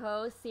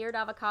queijo, seared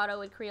avocado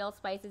with Creole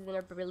spices, and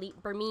a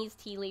Burmese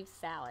tea leaf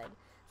salad.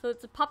 So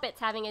it's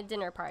puppets having a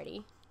dinner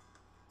party.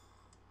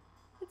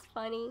 It's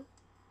funny.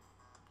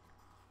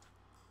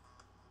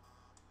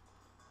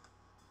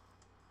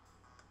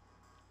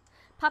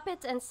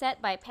 Puppets and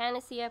set by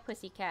Panacea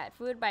Pussycat.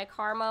 Food by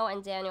Carmo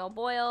and Daniel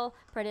Boyle.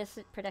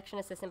 Production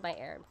assistant by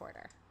Aaron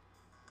Porter.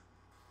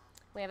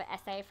 We have an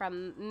essay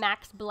from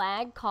Max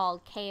Blagg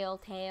called Kale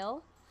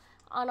Tale.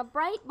 On a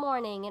bright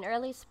morning in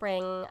early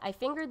spring, I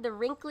fingered the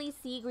wrinkly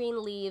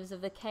sea-green leaves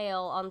of the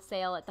kale on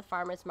sale at the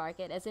farmer's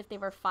market as if they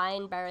were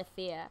fine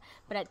barathea,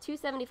 but at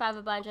 $2.75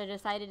 a bunch I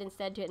decided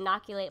instead to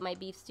inoculate my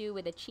beef stew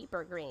with a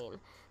cheaper green,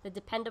 the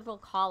dependable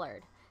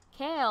collard.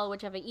 Kale,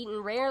 which I've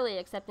eaten rarely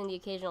except in the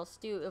occasional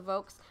stew,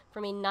 evokes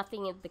for me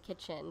nothing in the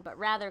kitchen, but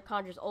rather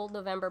conjures old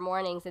November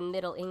mornings in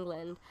Middle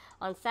England.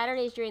 On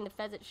Saturdays during the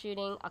pheasant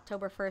shooting,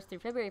 October 1st through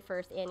February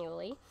 1st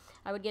annually,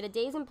 I would get a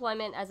day's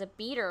employment as a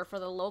beater for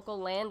the local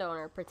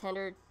landowner,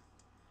 pretender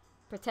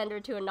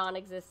to a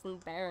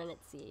non-existent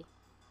baronetcy.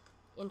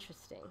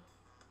 Interesting.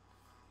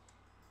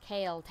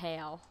 Kale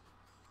Tale.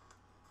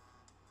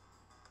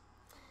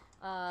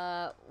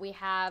 We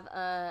have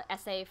an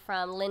essay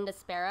from Linda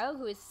Sparrow,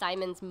 who is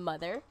Simon's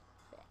mother.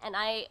 And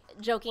I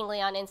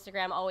jokingly on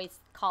Instagram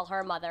always call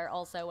her mother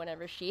also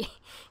whenever she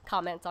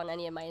comments on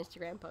any of my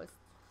Instagram posts.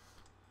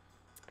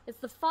 It's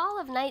the fall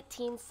of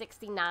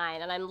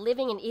 1969, and I'm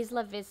living in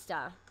Isla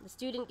Vista, the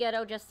student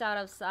ghetto just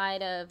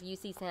outside of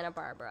UC Santa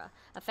Barbara,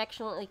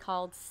 affectionately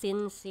called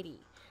Sin City.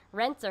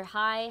 Rents are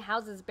high,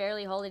 houses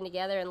barely holding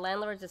together, and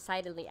landlords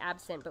decidedly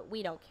absent, but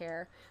we don't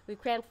care.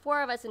 We've crammed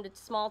 4 of us into a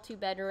small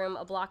 2-bedroom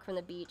a block from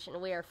the beach,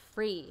 and we are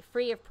free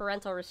of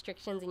parental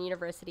restrictions and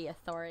university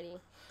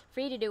authority.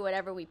 Free to do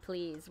whatever we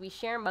please. We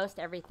share most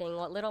everything,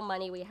 what little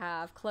money we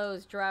have,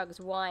 clothes, drugs,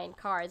 wine,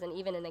 cars, and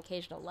even an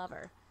occasional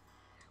lover.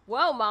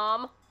 Whoa,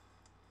 Mom!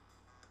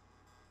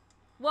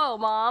 Whoa,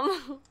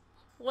 Mom!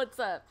 What's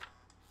up?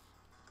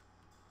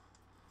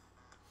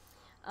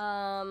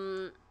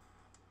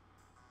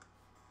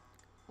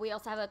 We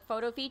also have a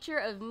photo feature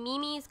of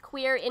Mimi's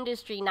Queer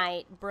Industry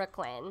Night,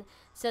 Brooklyn.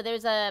 So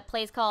there's a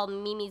place called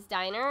Mimi's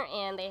Diner,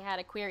 and they had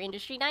a queer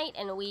industry night,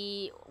 and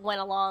we went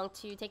along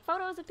to take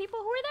photos of people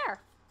who were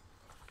there.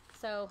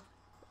 So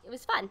it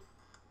was fun.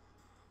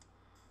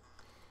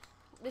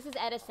 This is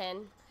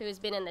Edison, who has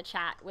been in the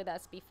chat with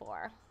us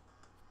before.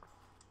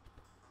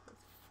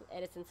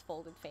 Edison's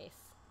folded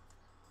face.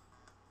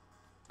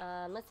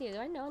 Let's see, do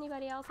I know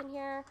anybody else in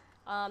here?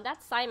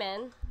 That's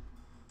Simon.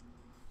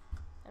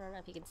 I don't know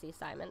if you can see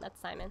Simon. That's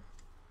Simon.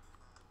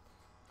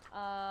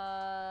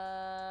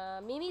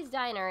 Mimi's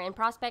Diner in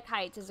Prospect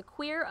Heights is a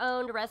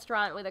queer-owned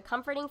restaurant with a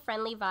comforting,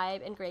 friendly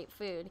vibe and great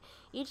food.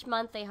 Each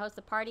month, they host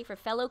a party for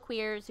fellow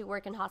queers who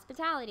work in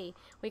hospitality.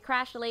 We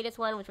crashed the latest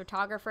one with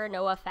photographer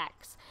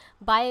NoFX.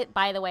 By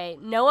the way,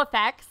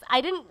 NoFX,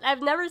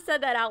 I've never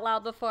said that out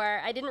loud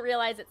before. I didn't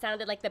realize it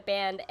sounded like the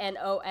band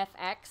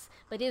NoFX,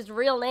 but his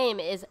real name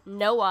is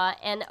Noah,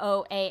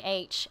 Noah,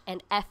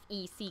 and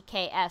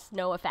Fecks,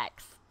 NoFX.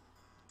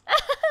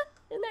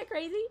 Isn't that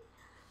crazy?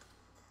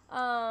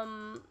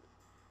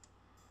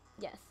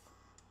 Yes.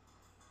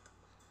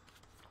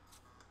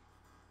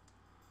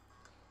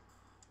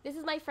 This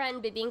is my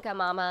friend Bibinka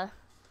Mama.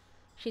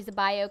 She's a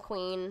bio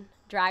queen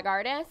drag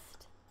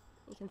artist.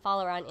 You can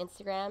follow her on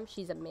Instagram.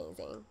 She's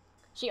amazing.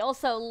 She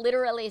also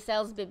literally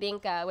sells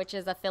bibinka, which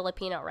is a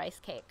Filipino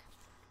rice cake.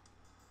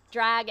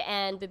 Drag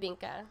and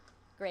bibinka.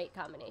 Great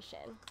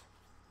combination.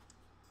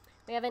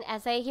 We have an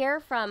essay here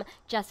from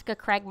Jessica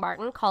Craig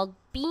Martin called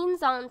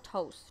Beans on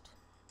Toast.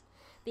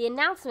 The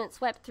announcement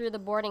swept through the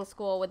boarding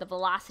school with a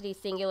velocity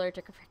singular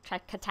to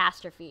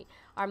catastrophe.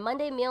 Our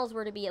Monday meals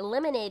were to be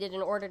eliminated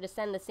in order to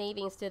send the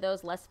savings to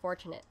those less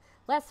fortunate.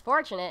 Less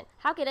fortunate?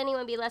 How could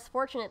anyone be less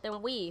fortunate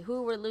than we,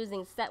 who were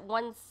losing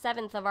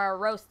 1/7 of our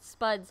roast,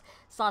 spuds,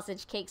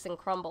 sausage cakes, and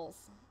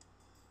crumbles?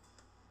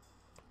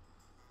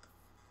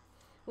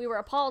 We were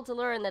appalled to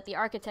learn that the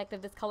architect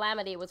of this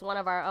calamity was one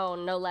of our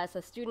own, no less,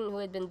 a student who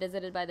had been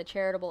visited by the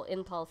charitable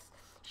impulse.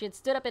 She had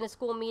stood up in a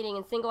school meeting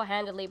and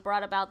single-handedly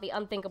brought about the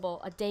unthinkable,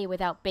 a day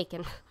without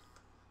bacon.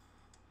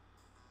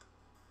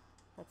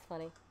 That's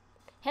funny.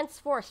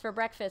 Henceforth, for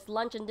breakfast,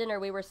 lunch, and dinner,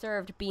 we were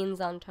served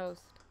beans on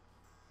toast.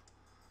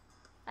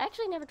 I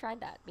actually never tried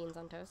that, beans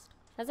on toast.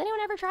 Has anyone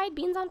ever tried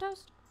beans on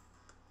toast?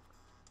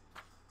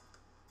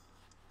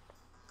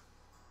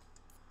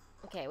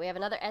 Okay, we have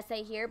another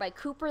essay here by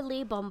Cooper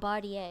Lee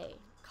Bombardier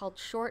called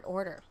Short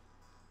Order.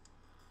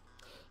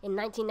 In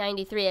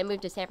 1993, I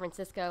moved to San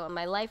Francisco, and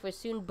my life was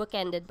soon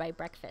bookended by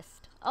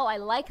breakfast. Oh, I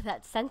like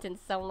that sentence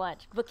so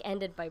much.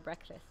 Bookended by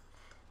breakfast.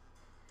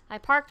 I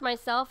parked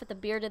myself at the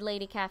Bearded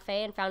Lady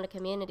Cafe and found a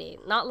community.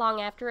 Not long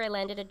after, I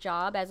landed a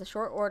job as a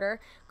short order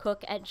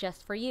cook at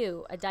Just For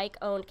You, a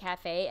Dyke-owned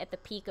cafe at the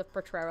peak of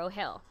Potrero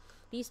Hill.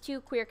 These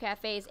two queer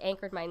cafes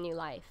anchored my new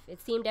life.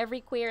 It seemed every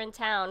queer in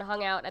town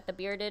hung out at the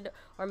Bearded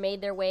or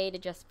made their way to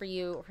Just For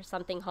You or for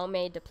something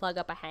homemade to plug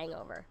up a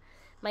hangover.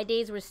 My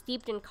days were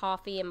steeped in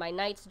coffee and my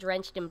nights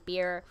drenched in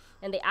beer,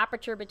 and the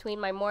aperture between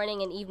my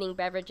morning and evening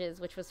beverages,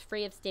 which was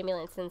free of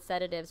stimulants and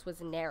sedatives,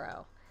 was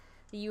narrow.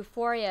 The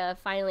euphoria of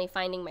finally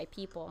finding my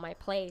people, my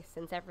place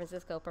in San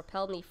Francisco,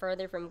 propelled me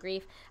further from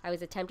grief I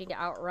was attempting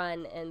to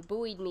outrun and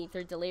buoyed me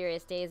through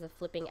delirious days of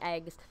flipping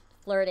eggs,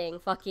 flirting,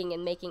 fucking,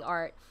 and making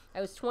art. I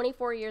was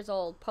 24 years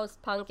old,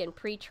 post-punk and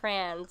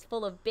pre-trans,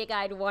 full of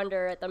big-eyed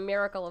wonder at the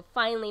miracle of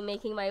finally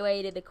making my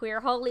way to the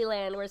queer Holy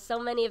Land where so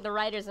many of the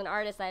writers and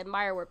artists I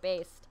admire were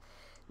based.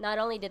 Not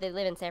only did they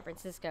live in San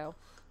Francisco,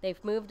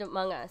 they've moved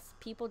among us,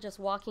 people just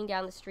walking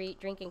down the street,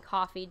 drinking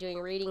coffee, doing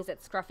readings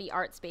at scruffy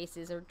art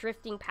spaces, or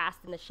drifting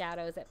past in the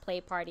shadows at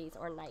play parties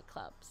or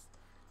nightclubs.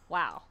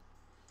 Wow.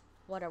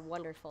 What a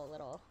wonderful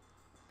little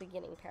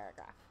beginning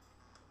paragraph.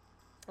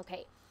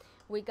 Okay.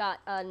 We got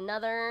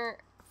another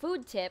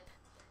food tip.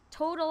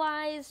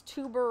 Totalize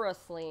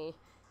tuberously.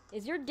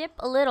 Is your dip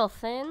a little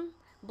thin?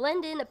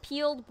 Blend in a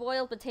peeled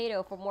boiled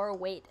potato for more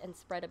weight and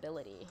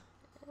spreadability.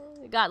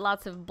 We got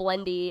lots of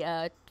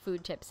blendy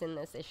food tips in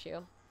this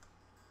issue.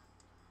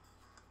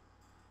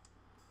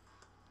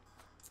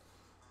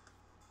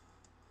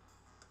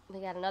 We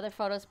got another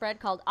photo spread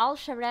called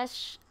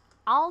Al-Sharesh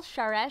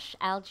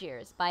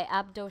Algiers by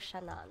Abdo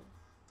Shanan.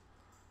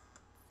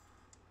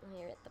 Let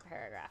me read the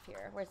paragraph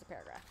here. Where's the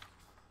paragraph?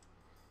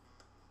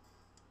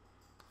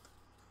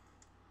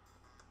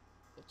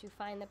 To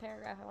find the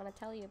paragraph, I want to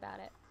tell you about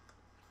it.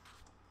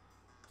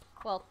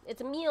 Well,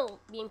 it's a meal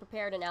being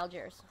prepared in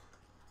Algiers.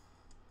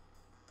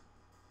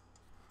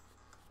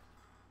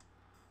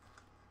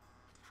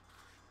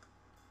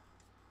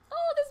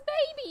 Oh, this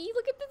baby!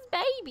 Look at this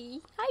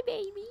baby! Hi,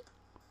 baby!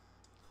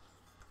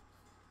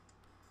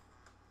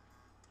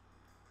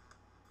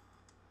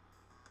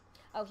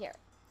 Oh, here.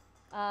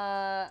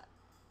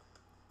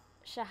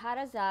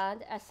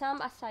 Shahrazad, Assam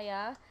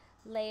Asaya,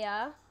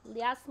 Leia,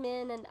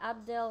 Yasmin, and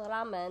Abdel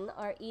Rahman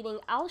are eating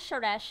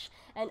al-Sharesh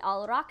and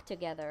al-Rak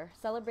together,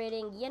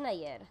 celebrating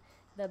Yenayir,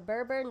 the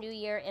Berber New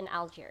Year in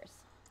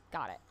Algiers.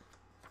 Got it.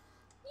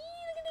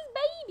 Eee, look at this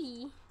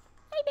baby.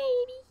 Hi,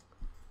 baby.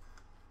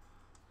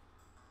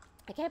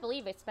 I can't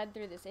believe I sped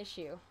through this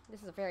issue.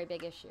 This is a very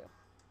big issue.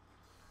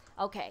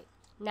 Okay,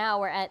 now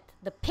we're at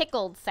the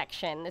pickled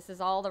section. This is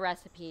all the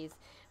recipes.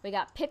 We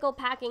got pickle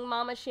packing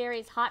Mama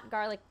Sherry's hot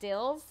garlic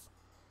dills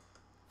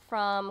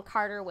from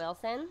Carter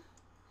Wilson.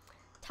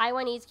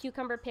 Taiwanese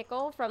cucumber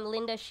pickle from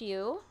Linda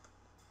Xiu.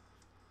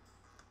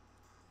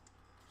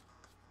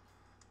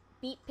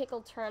 Beet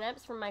pickled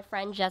turnips from my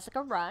friend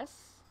Jessica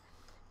Russ.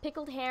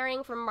 Pickled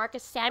herring from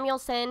Marcus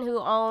Samuelson, who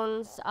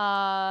owns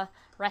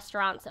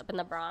restaurants up in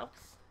the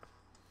Bronx.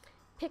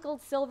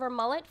 Pickled silver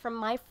mullet from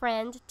my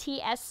friend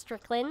T.S.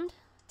 Strickland,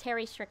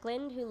 Terry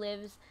Strickland, who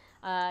lives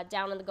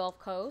down in the Gulf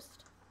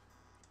Coast.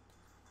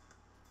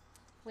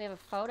 We have a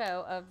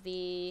photo of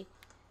the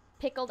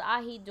pickled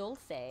ají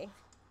dulce.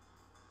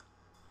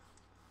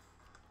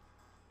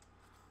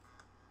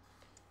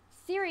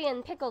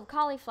 Syrian pickled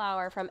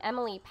cauliflower from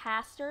Emily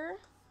Pastor.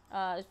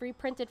 Is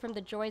reprinted from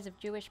the Joys of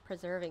Jewish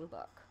Preserving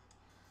book.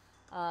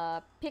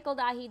 Pickled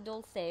ají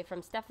dulce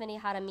from Stephanie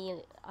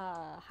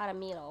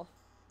Jaramillo.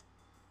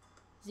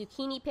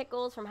 Zucchini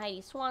pickles from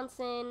Heidi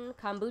Swanson.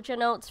 Kombucha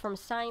notes from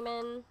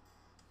Simon.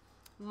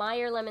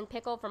 Meyer lemon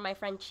pickle from my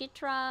friend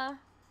Chitra.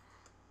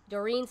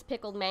 Doreen's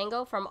pickled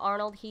mango from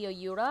Arnold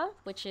Hiyoura,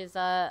 which is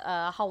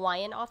a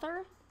Hawaiian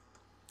author.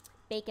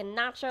 Bacon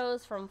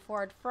nachos from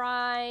Ford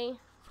Fry.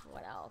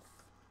 What else?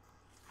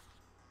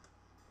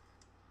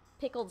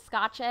 Pickled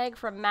scotch egg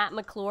from Matt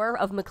McClure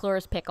of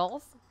McClure's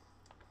Pickles.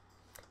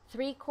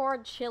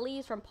 3-chord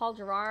chilies from Paul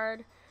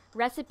Gerard.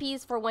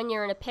 Recipes for when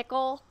you're in a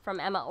pickle from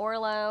Emma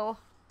Orlo.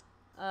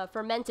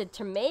 Fermented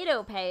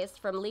tomato paste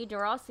from Lee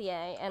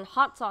DeRossier. And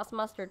hot sauce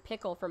mustard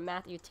pickle from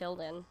Matthew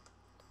Tilden.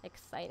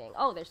 Exciting.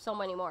 Oh, there's so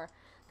many more.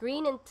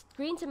 Green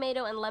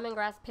tomato and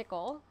lemongrass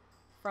pickle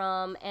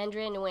from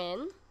Andrea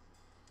Nguyen.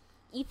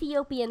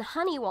 Ethiopian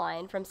honey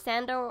wine from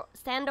Sandor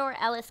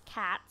Ellis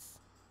Katz.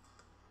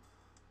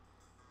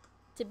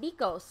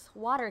 Tabikos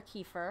water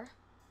kefir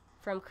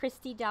from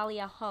Christy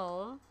Dahlia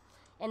Home.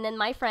 And then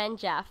my friend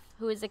Jeff,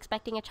 who is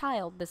expecting a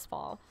child this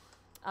fall.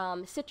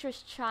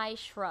 Citrus chai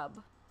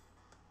shrub.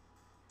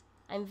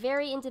 I'm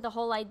very into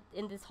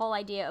this whole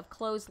idea of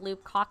closed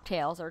loop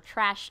cocktails or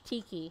trash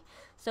tiki.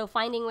 So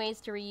finding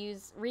ways to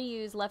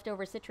reuse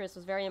leftover citrus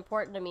was very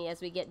important to me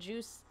as we get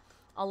juice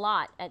a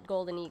lot at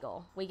Golden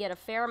Eagle. We get a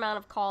fair amount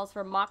of calls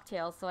for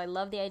mocktails, so I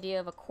love the idea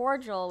of a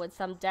cordial with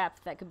some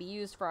depth that could be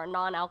used for our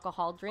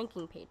non-alcohol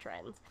drinking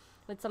patrons.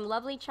 With some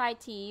lovely chai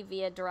tea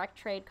via direct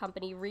trade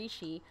company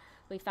Rishi,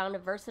 we found a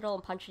versatile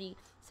and punchy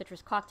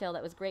citrus cocktail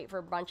that was great for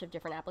a bunch of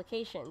different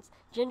applications.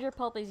 Ginger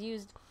pulp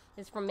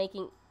is from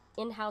making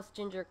in-house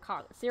ginger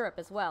syrup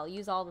as well.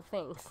 Use all the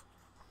things.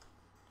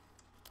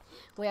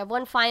 We have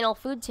one final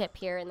food tip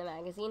here in the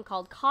magazine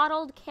called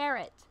Coddled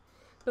Carrot.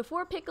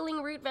 Before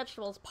pickling root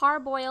vegetables,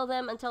 parboil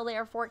them until they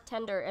are fork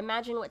tender.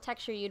 Imagine what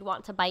texture you'd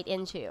want to bite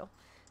into.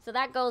 So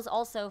that goes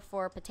also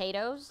for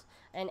potatoes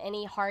and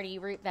any hearty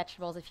root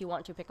vegetables if you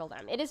want to pickle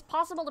them. It is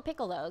possible to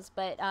pickle those,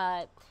 but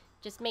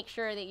just make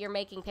sure that you're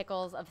making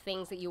pickles of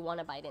things that you want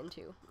to bite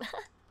into.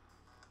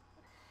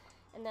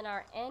 And then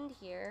our end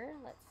here,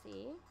 let's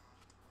see.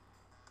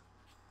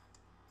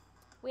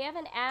 We have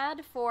an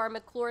ad for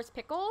McClure's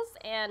Pickles,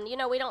 and you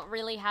know, we don't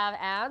really have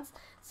ads,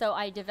 so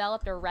I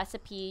developed a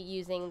recipe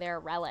using their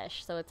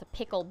relish. So it's a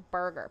pickle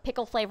burger,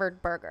 pickle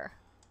flavored burger.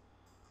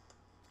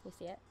 You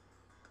see it?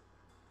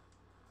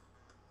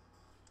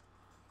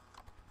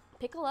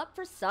 Pickle up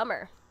for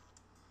summer.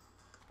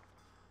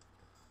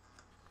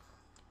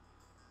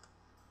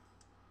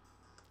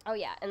 Oh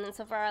yeah, and then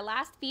so for our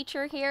last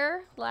feature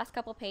here, the last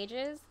couple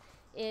pages,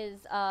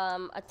 is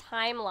a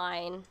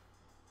timeline,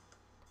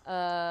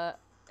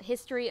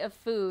 history of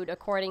food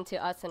according to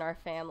us and our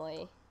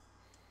family.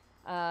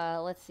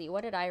 Let's see,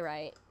 what did I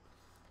write?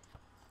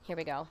 Here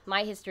we go.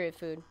 My history of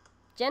food.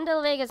 Jenn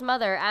Vega's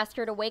mother asked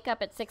her to wake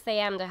up at 6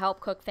 a.m. to help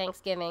cook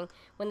Thanksgiving.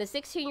 When the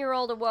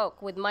 16-year-old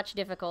awoke with much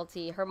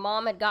difficulty, her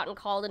mom had gotten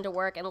called into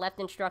work and left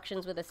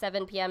instructions with a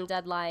 7 p.m.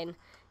 deadline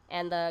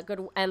and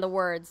the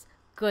words,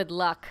 "Good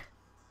luck."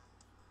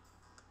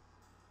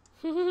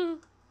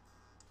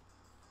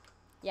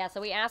 Yeah,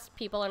 so we asked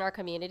people in our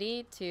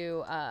community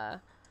to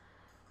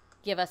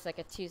give us like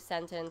a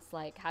 2-sentence,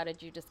 like, how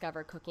did you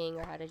discover cooking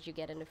or how did you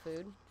get into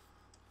food?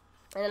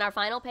 And then our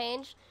final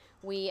page,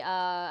 we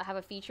have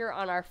a feature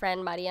on our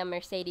friend Maria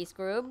Mercedes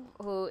Grub,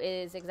 who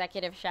is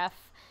executive chef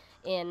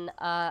in,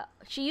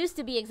 she used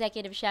to be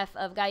executive chef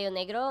of Gallo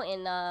Negro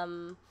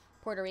in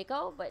Puerto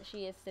Rico, but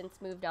she has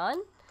since moved on.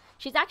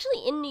 She's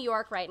actually in New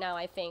York right now,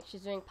 I think.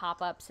 She's doing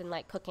pop-ups and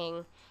like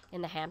cooking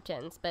in the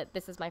Hamptons, but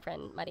this is my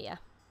friend Maria.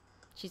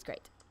 She's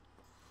great.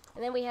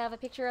 And then we have a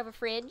picture of a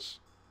fridge.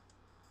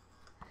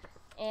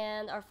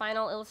 And our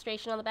final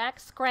illustration on the back,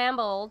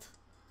 scrambled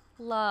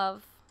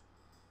love.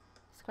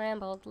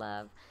 Scrambled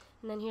love.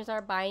 And then here's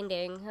our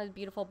binding. That's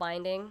beautiful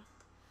binding.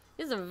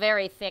 This is a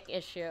very thick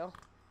issue.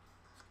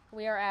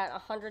 We are at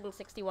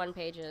 161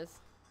 pages.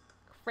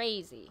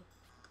 Crazy.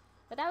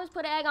 But that was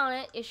Put an Egg on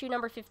It, issue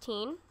number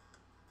 15.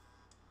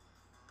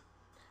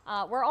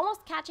 We're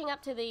almost catching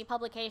up to the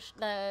publication,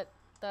 the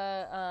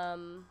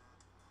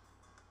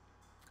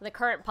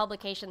current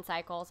publication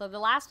cycle. So the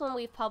last one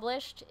we've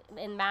published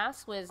in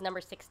mass was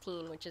number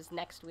 16, which is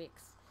next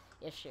week's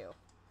issue.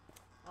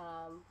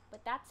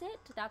 But that's it.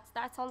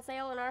 That's on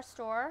sale in our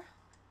store.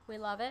 We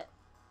love it.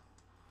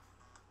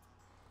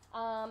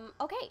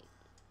 Okay,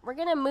 we're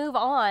gonna move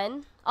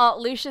on. Oh,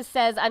 Lucius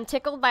says, "I'm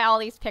tickled by all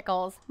these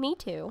pickles." Me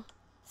too.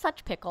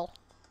 Such pickle.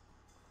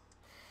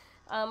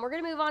 We're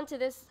gonna move on to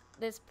this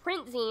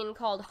print zine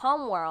called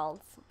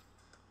Homeworlds.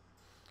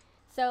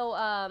 So,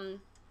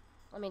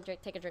 let me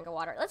take a drink of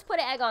water. Let's put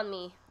an egg on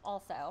me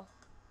also.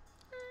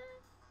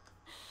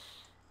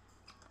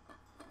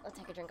 Let's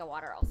take a drink of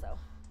water also.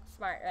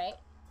 Smart, right?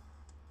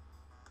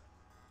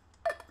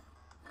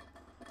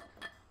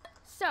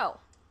 So,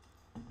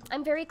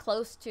 I'm very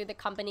close to the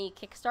company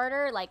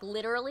Kickstarter, like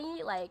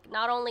literally, like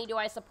not only do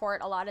I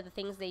support a lot of the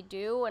things they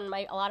do, and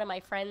a lot of my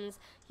friends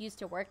used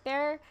to work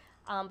there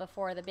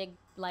before the big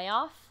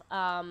layoff,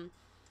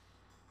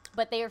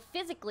 but they are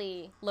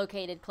physically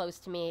located close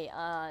to me.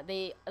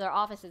 Their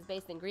office is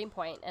based in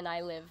Greenpoint, and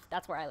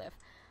that's where I live.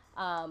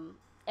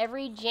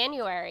 Every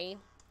January,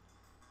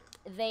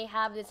 they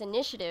have this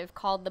initiative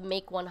called the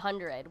Make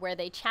 100, where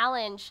they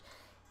challenge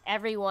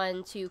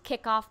everyone to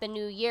kick off the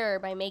new year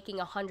by making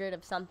 100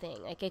 of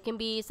something. Like, it can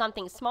be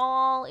something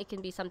small, it can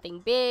be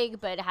something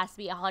big, but it has to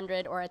be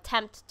 100 or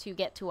attempt to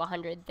get to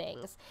 100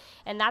 things.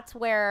 And that's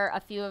where a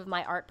few of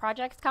my art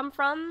projects come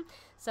from.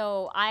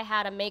 So I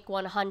had a Make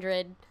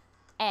 100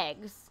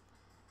 eggs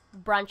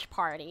brunch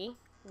party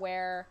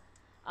where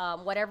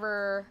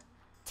whatever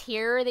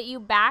tier that you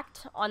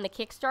backed on the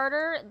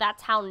Kickstarter,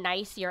 that's how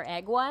nice your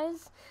egg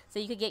was. So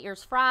you could get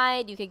yours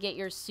fried, you could get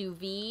yours sous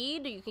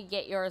vide, you could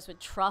get yours with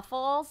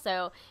truffle.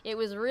 So it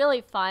was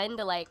really fun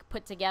to like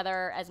put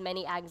together as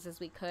many eggs as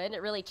we could.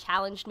 It really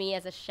challenged me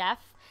as a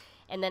chef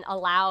and then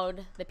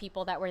allowed the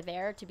people that were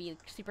there to be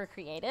super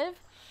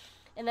creative.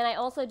 And then I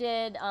also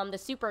did the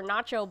Super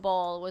Nacho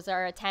Bowl was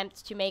our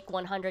attempt to make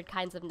 100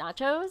 kinds of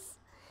nachos.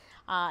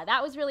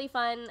 That was really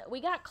fun. We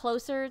got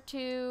closer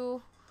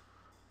to,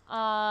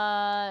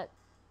 I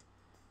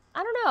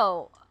don't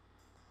know.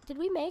 Did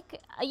we make?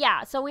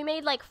 Yeah, so we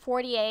made like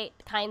 48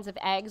 kinds of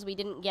eggs. We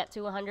didn't get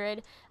to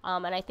 100.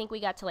 And I think we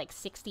got to like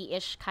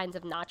 60-ish kinds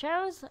of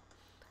nachos.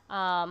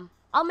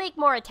 I'll make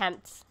more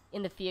attempts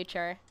in the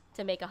future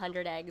to make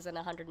 100 eggs and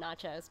 100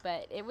 nachos.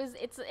 But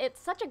it's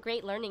such a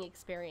great learning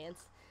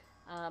experience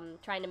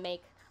trying to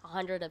make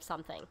 100 of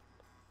something.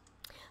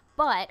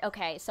 But,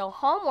 okay, so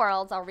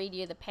Homeworlds, I'll read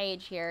you the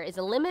page here, is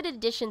a limited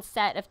edition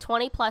set of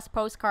 20-plus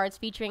postcards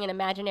featuring an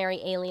imaginary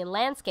alien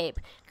landscape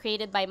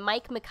created by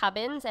Mike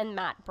McCubbins and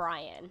Matt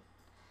Bryan.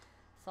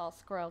 So I'll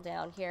scroll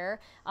down here.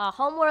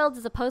 Homeworlds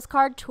is a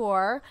postcard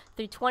tour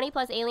through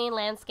 20-plus alien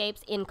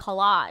landscapes in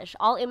collage.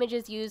 All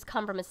images used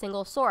come from a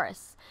single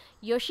source,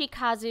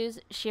 Yoshikazu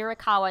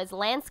Shirakawa's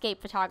landscape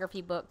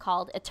photography book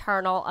called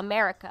Eternal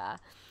America.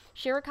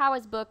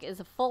 Shirakawa's book is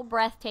a full,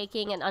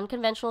 breathtaking, and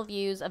unconventional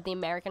views of the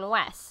American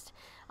West.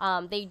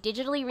 They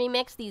digitally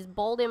remix these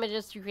bold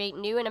images to create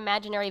new and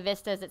imaginary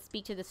vistas that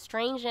speak to the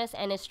strangeness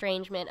and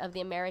estrangement of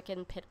the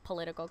American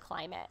political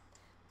climate.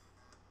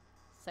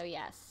 So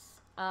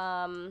yes,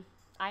 I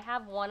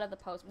have one of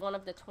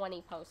the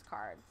 20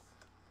 postcards.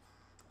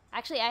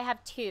 Actually, I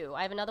have two.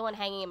 I have another one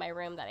hanging in my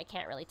room that I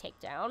can't really take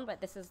down,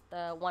 but this is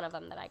the one of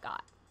them that I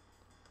got.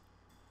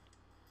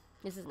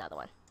 This is another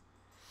one.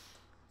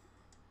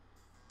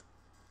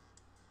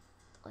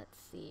 Let's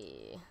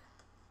see.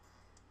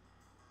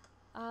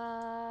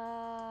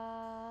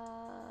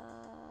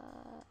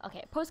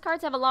 Okay,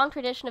 postcards have a long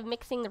tradition of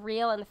mixing the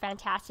real and the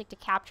fantastic to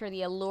capture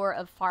the allure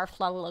of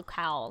far-flung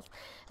locales.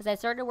 As I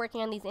started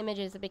working on these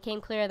images, it became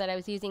clear that I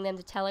was using them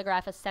to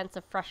telegraph a sense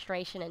of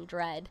frustration and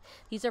dread.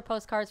 These are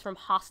postcards from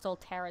hostile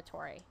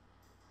territory.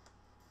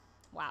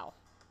 Wow.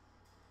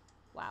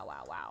 Wow,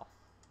 wow, wow.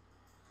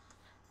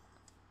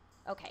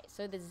 Okay,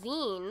 so the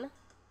zine.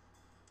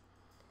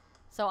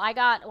 So I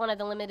got one of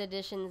the limited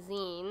edition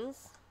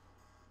zines.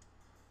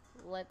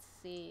 Let's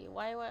see.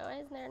 Why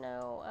isn't there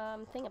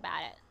no thing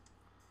about it?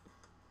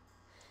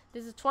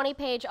 This is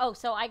 20-page. Oh,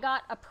 so I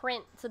got a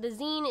print. So the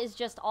zine is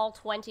just all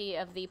 20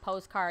 of the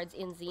postcards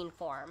in zine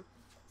form.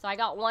 So I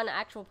got one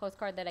actual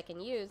postcard that I can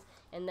use,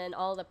 and then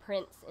all the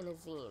prints in a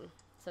zine.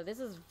 So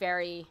this is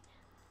very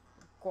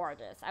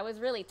gorgeous. I was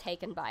really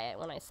taken by it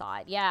when I saw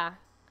it. Yeah.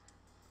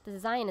 The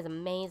design is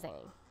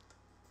amazing.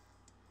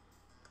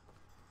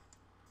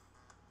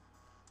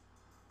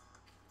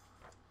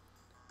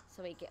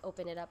 So we can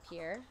open it up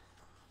here.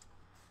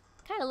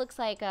 Kind of looks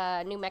like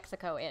New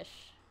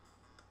Mexico-ish.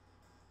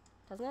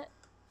 Doesn't it?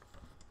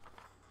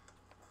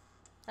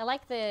 I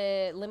like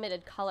the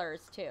limited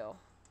colors too.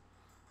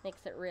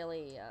 Makes it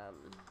really,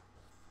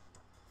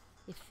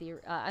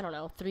 I don't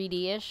know,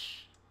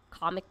 3D-ish,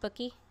 comic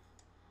booky.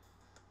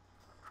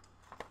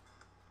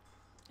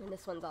 And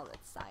this one's on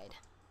its side.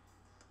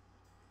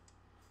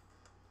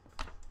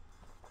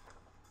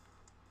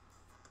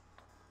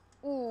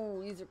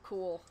 Ooh, these are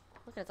cool.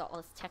 Look at all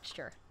this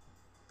texture.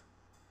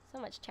 So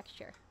much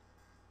texture.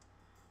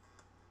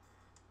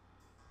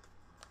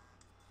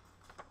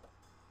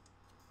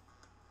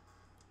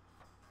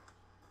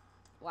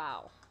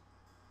 Wow.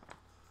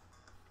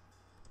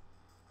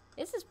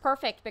 This is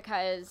perfect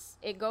because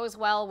it goes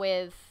well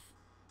with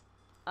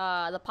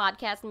the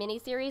podcast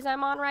mini-series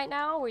I'm on right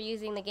now. We're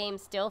using the game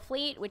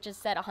Stillfleet, which is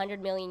set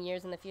 100 million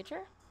years in the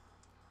future.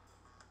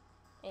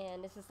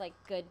 And this is like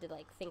good to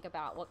like think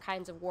about what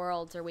kinds of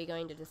worlds are we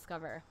going to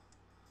discover.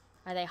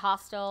 Are they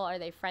hostile? Are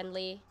they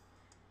friendly?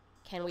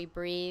 Can we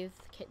breathe?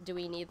 Do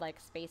we need like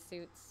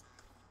spacesuits?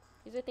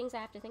 These are things I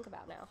have to think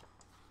about now.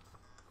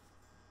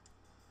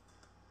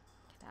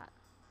 Look at that.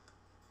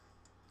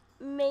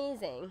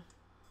 Amazing.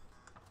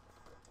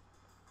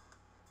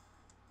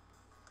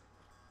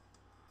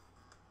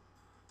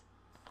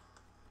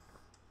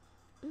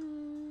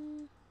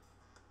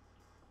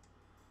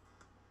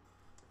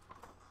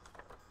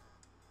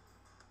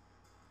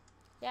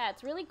 Yeah,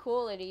 it's really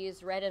cool to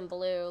use red and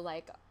blue,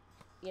 like,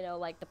 you know,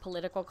 like the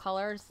political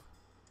colors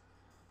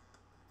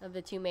of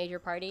the two major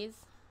parties.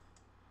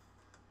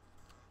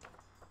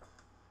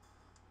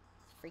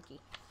 It's freaky.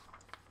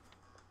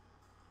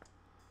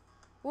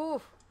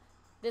 Ooh,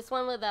 this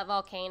one with that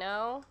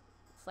volcano,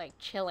 it's like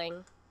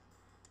chilling.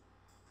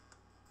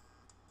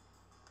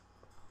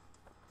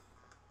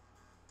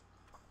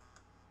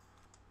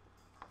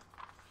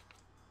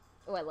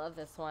 Oh, I love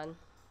this one.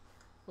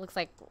 Looks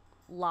like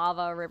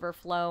lava river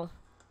flow.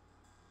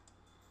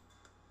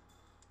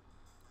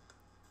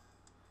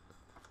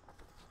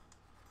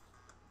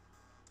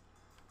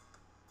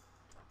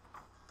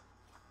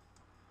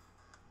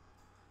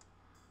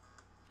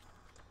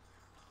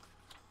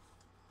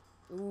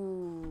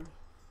 Ooh,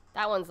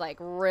 that one's like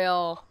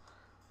real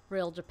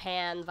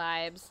Japan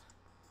vibes.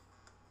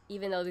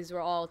 Even though these were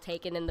all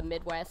taken in the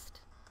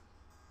Midwest.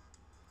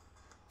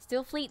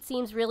 Stillfleet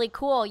seems really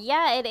cool.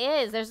 Yeah, it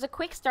is. There's a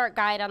quick start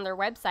guide on their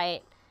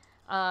website.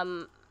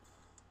 For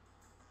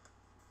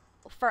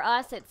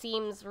us, it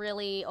seems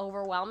really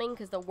overwhelming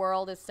because the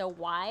world is so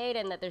wide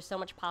and that there's so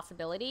much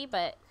possibility,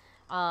 but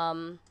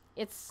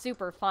it's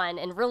super fun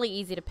and really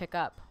easy to pick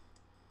up.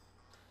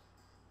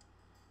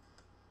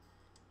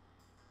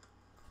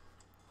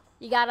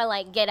 You gotta,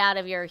 like, get out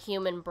of your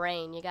human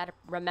brain. You gotta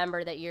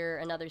remember that you're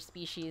another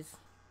species.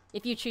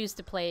 If you choose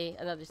to play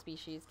another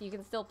species, you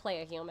can still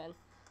play a human.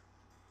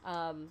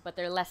 But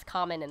they're less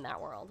common in that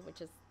world,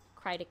 which is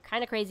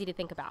kind of crazy to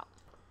think about.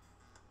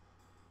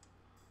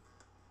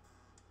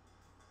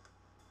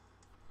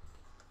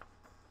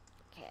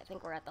 Okay, I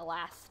think we're at the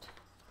last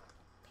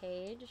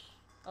page.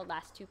 Oh,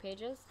 last two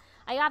pages.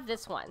 I have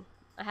this one.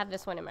 I have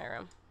this one in my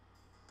room.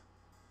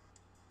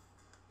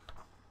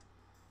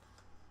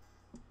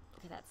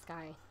 Look at that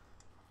sky.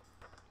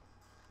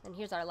 And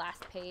here's our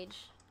last page.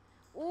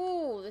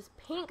 Ooh, this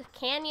pink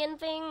canyon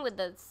thing with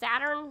the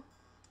Saturn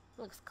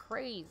looks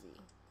crazy.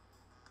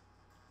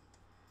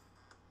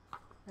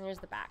 And here's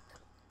the back.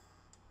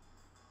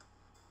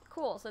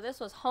 Cool, so this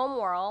was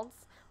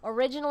Homeworlds,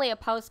 originally a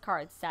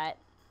postcard set.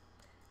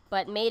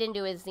 but made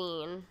into a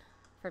zine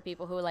for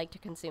people who like to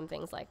consume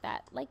things like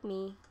that, like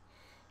me.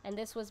 And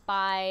this was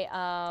by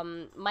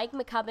Mike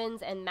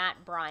McCubbins and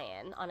Matt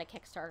Bryan on a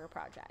Kickstarter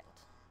project.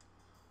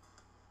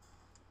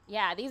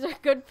 Yeah, these are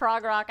good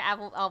prog rock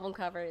album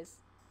covers.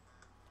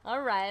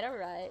 All right, all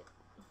right.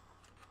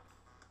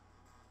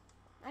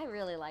 I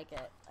really like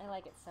it. I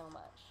like it so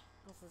much.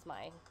 This is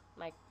my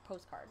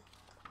postcard.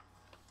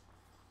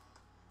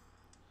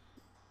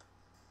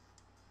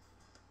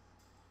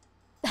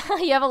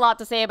 You have a lot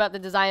to say about the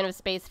design of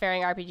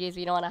spacefaring RPGs, but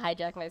you don't want to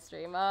hijack my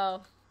stream.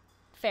 Oh,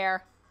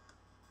 fair.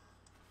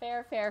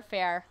 Fair, fair,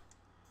 fair.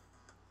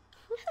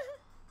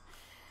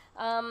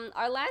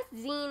 Our last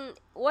zine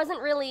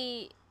wasn't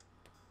really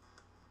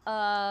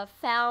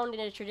found in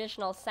a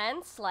traditional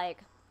sense.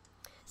 Like,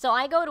 so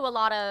I go to a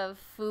lot of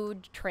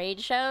food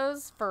trade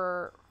shows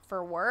for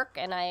work,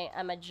 and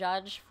I'm a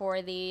judge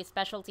for the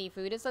Specialty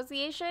Food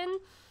Association.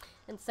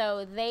 And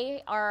so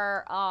they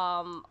are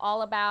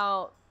all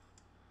about,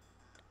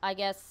 I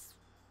guess,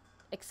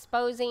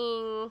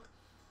 exposing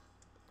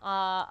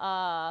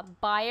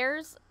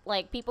buyers,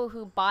 like people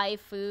who buy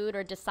food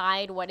or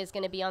decide what is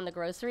going to be on the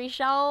grocery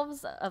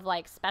shelves of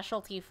like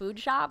specialty food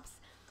shops.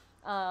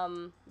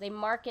 They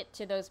market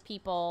to those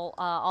people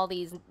all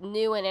these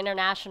new and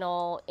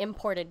international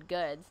imported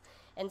goods.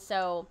 And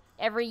so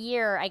every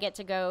year I get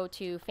to go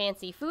to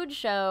Fancy Food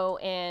Show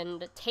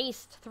and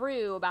taste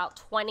through about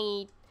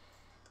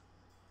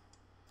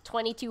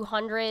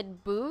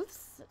 2,200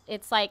 booths.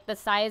 It's like the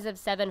size of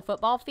 7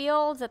 football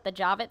fields at the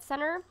Javits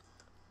Center.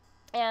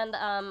 And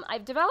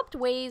I've developed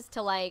ways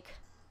to like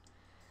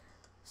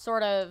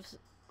sort of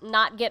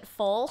not get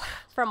full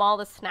from all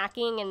the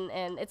snacking,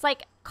 and it's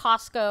like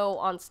Costco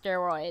on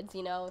steroids,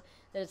 you know.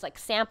 There's like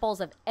samples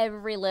of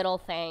every little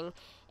thing,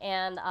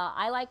 and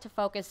I like to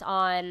focus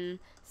on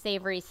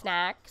savory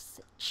snacks,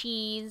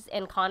 cheese,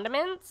 and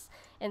condiments.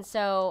 And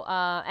so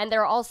and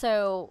there are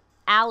also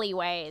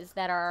alleyways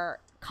that are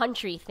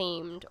country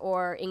themed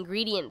or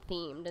ingredient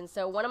themed. And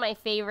so one of my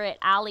favorite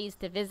alleys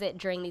to visit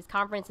during these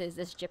conferences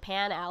is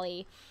Japan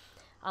Alley.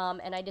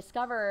 And I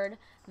discovered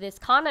this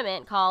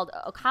condiment called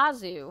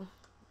Okazu.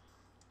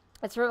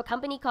 It's from a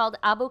company called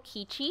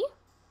Abokichi.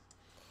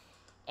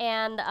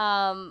 And,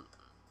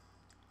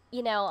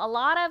 you know, a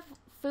lot of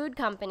food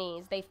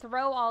companies, they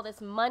throw all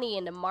this money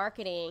into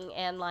marketing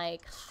and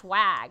like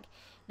swag.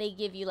 They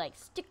give you like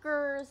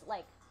stickers,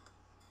 like,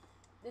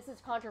 this is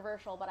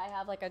controversial, but I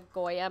have like a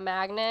Goya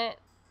magnet.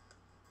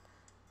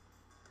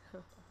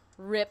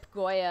 Rip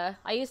Goya.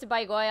 I used to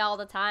buy Goya all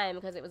the time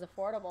because it was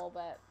affordable,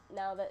 but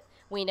now that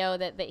we know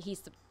that they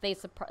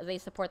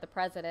support the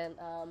president,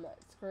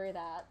 screw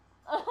that.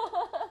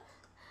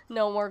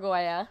 No more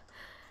Goya.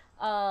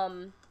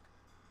 But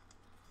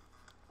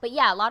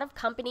yeah, a lot of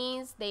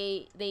companies,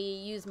 they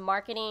use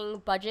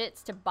marketing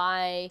budgets to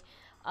buy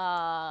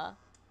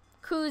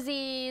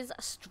koozies,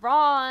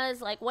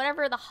 straws, like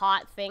whatever the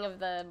hot thing of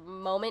the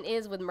moment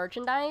is with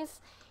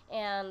merchandise.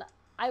 And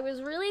I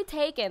was really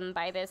taken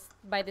by this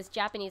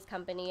Japanese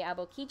company,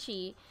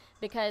 Abokichi,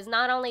 because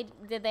not only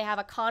did they have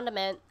a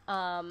condiment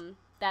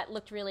that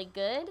looked really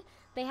good,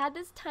 they had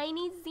this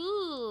tiny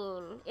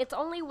zine. It's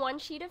only 1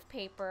 sheet of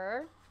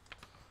paper,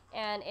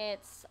 and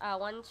it's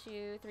 1,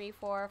 2, 3,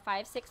 4,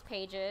 5, 6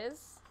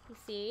 pages. You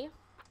see,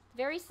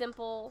 very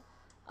simple.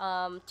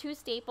 2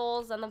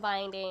 staples on the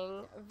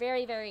binding.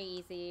 Very, very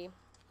easy.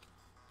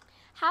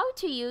 How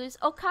to use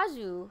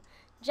Okazu,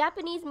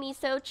 Japanese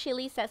miso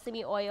chili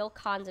sesame oil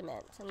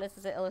condiment. And this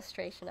is an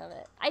illustration of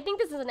it. I think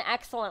this is an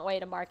excellent way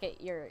to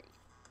market your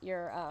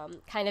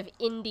kind of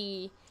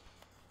indie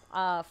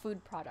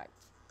food product.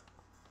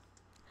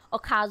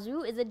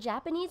 Okazu is a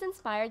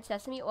Japanese-inspired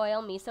sesame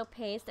oil, miso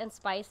paste, and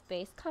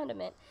spice-based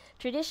condiment.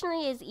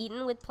 Traditionally is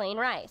eaten with plain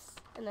rice.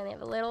 And then they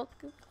have a little...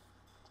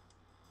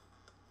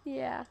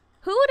 Yeah.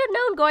 Who would have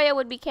known Goya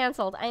would be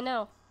canceled? I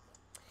know.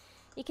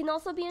 It can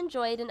also be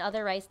enjoyed in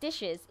other rice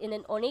dishes, in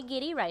an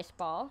onigiri rice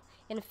ball,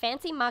 in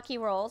fancy maki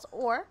rolls,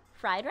 or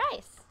fried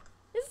rice.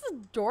 This is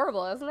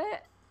adorable, isn't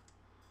it?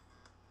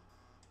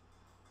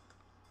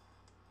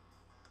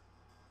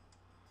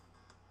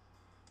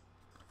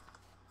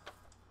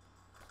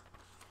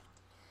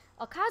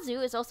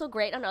 Okazu is also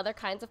great on other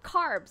kinds of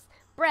carbs.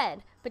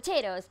 Bread,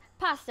 potatoes,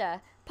 pasta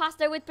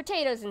with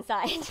potatoes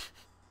inside.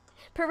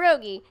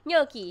 Pierogi,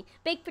 gnocchi,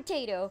 baked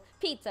potato,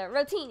 pizza,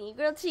 rotini,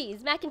 grilled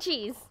cheese, mac and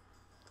cheese.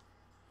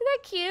 Isn't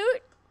that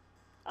cute?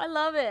 I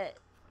love it.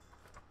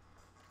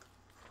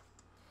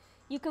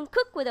 You can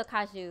cook with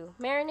Okazu.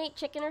 Marinate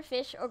chicken or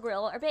fish or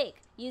grill or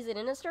bake. Use it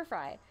in a stir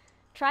fry.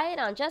 Try it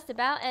on just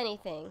about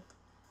anything.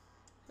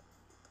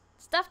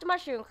 Stuffed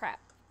mushroom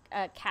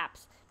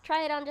caps.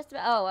 Try it on just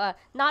about...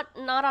 not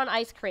on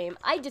ice cream.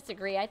 I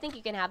disagree. I think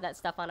you can have that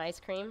stuff on ice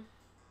cream.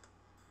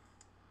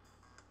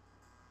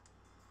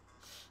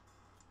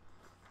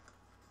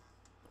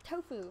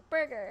 Tofu,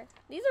 burger.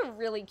 These are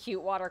really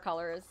cute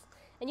watercolors.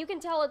 And you can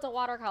tell it's a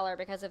watercolor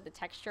because of the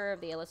texture of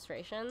the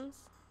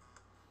illustrations.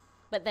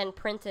 But then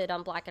printed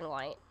on black and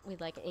white with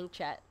like an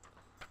inkjet.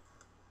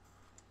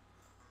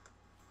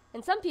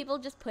 And some people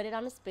just put it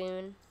on a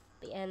spoon.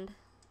 The end.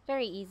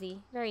 Very easy,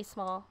 very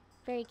small,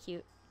 very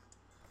cute.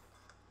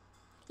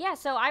 Yeah,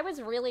 so I was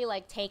really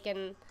like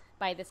taken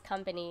by this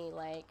company.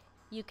 Like,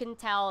 you can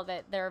tell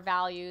that their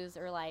values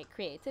are like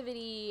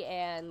creativity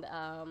and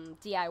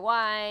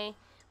DIY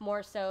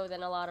more so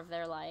than a lot of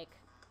their like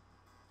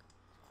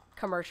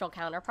commercial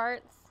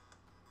counterparts,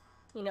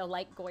 you know,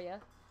 like Goya.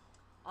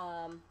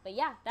 But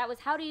yeah, that was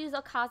How to Use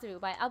Okazu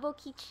by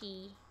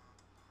Abokichi.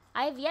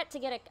 I have yet to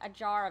get a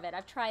jar of it.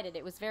 I've tried it.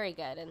 It was very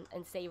good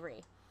and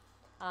savory.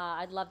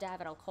 I'd love to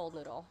have it on cold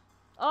noodle.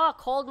 Oh,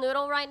 cold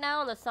noodle right now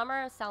in the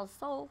summer sounds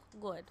so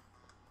good.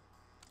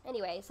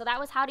 Anyway, so that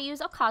was How to Use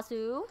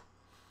Okazu.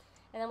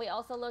 And then we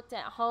also looked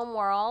at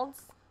Homeworlds.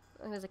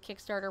 It was a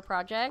Kickstarter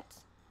project.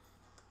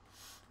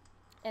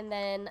 And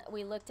then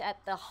we looked at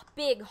the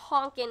big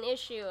honkin'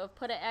 issue of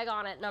Put an Egg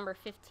on It, number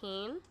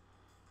 15.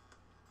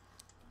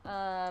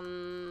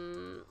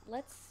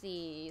 Let's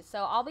see.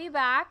 So I'll be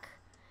back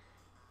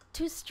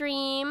to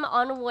stream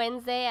on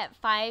Wednesday at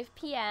 5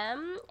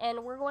 p.m.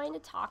 and we're going to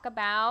talk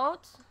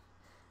about,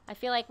 I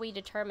feel like we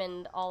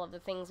determined all of the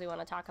things we want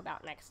to talk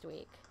about next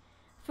week.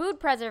 Food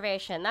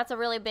preservation, that's a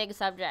really big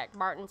subject.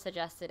 Martin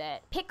suggested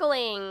it.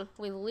 Pickling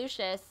with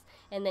Lucius,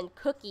 and then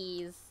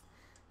cookies.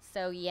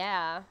 So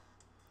yeah,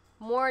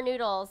 more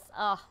noodles.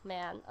 Oh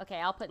man.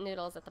 Okay, I'll put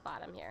noodles at the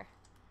bottom here.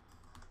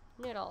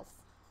 Noodles.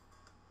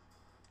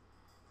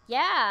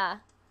 Yeah,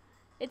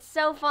 it's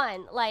so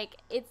fun. Like,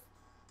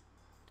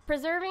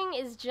 preserving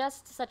is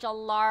just such a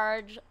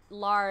large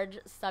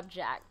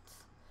subject.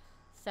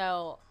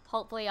 So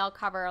hopefully I'll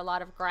cover a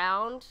lot of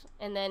ground,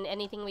 and then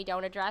anything we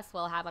don't address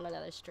we'll have on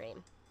another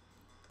stream.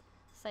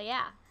 So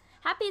yeah,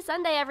 happy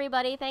Sunday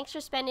everybody. Thanks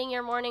for spending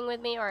your morning with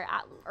me or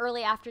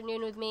early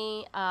afternoon with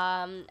me.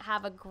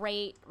 Have a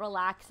great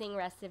relaxing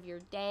rest of your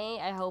day.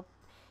 I hope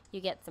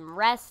you get some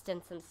rest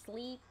and some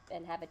sleep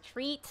and have a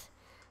treat.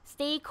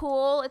 Stay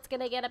cool. It's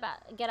gonna get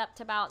up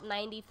to about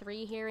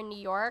 93 here in New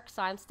York,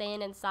 so I'm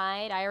staying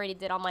inside. I already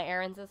did all my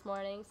errands this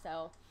morning,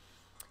 so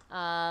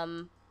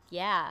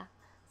yeah.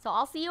 So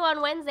I'll see you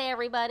on Wednesday,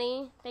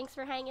 everybody. Thanks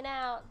for hanging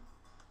out.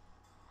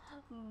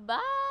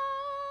 Bye.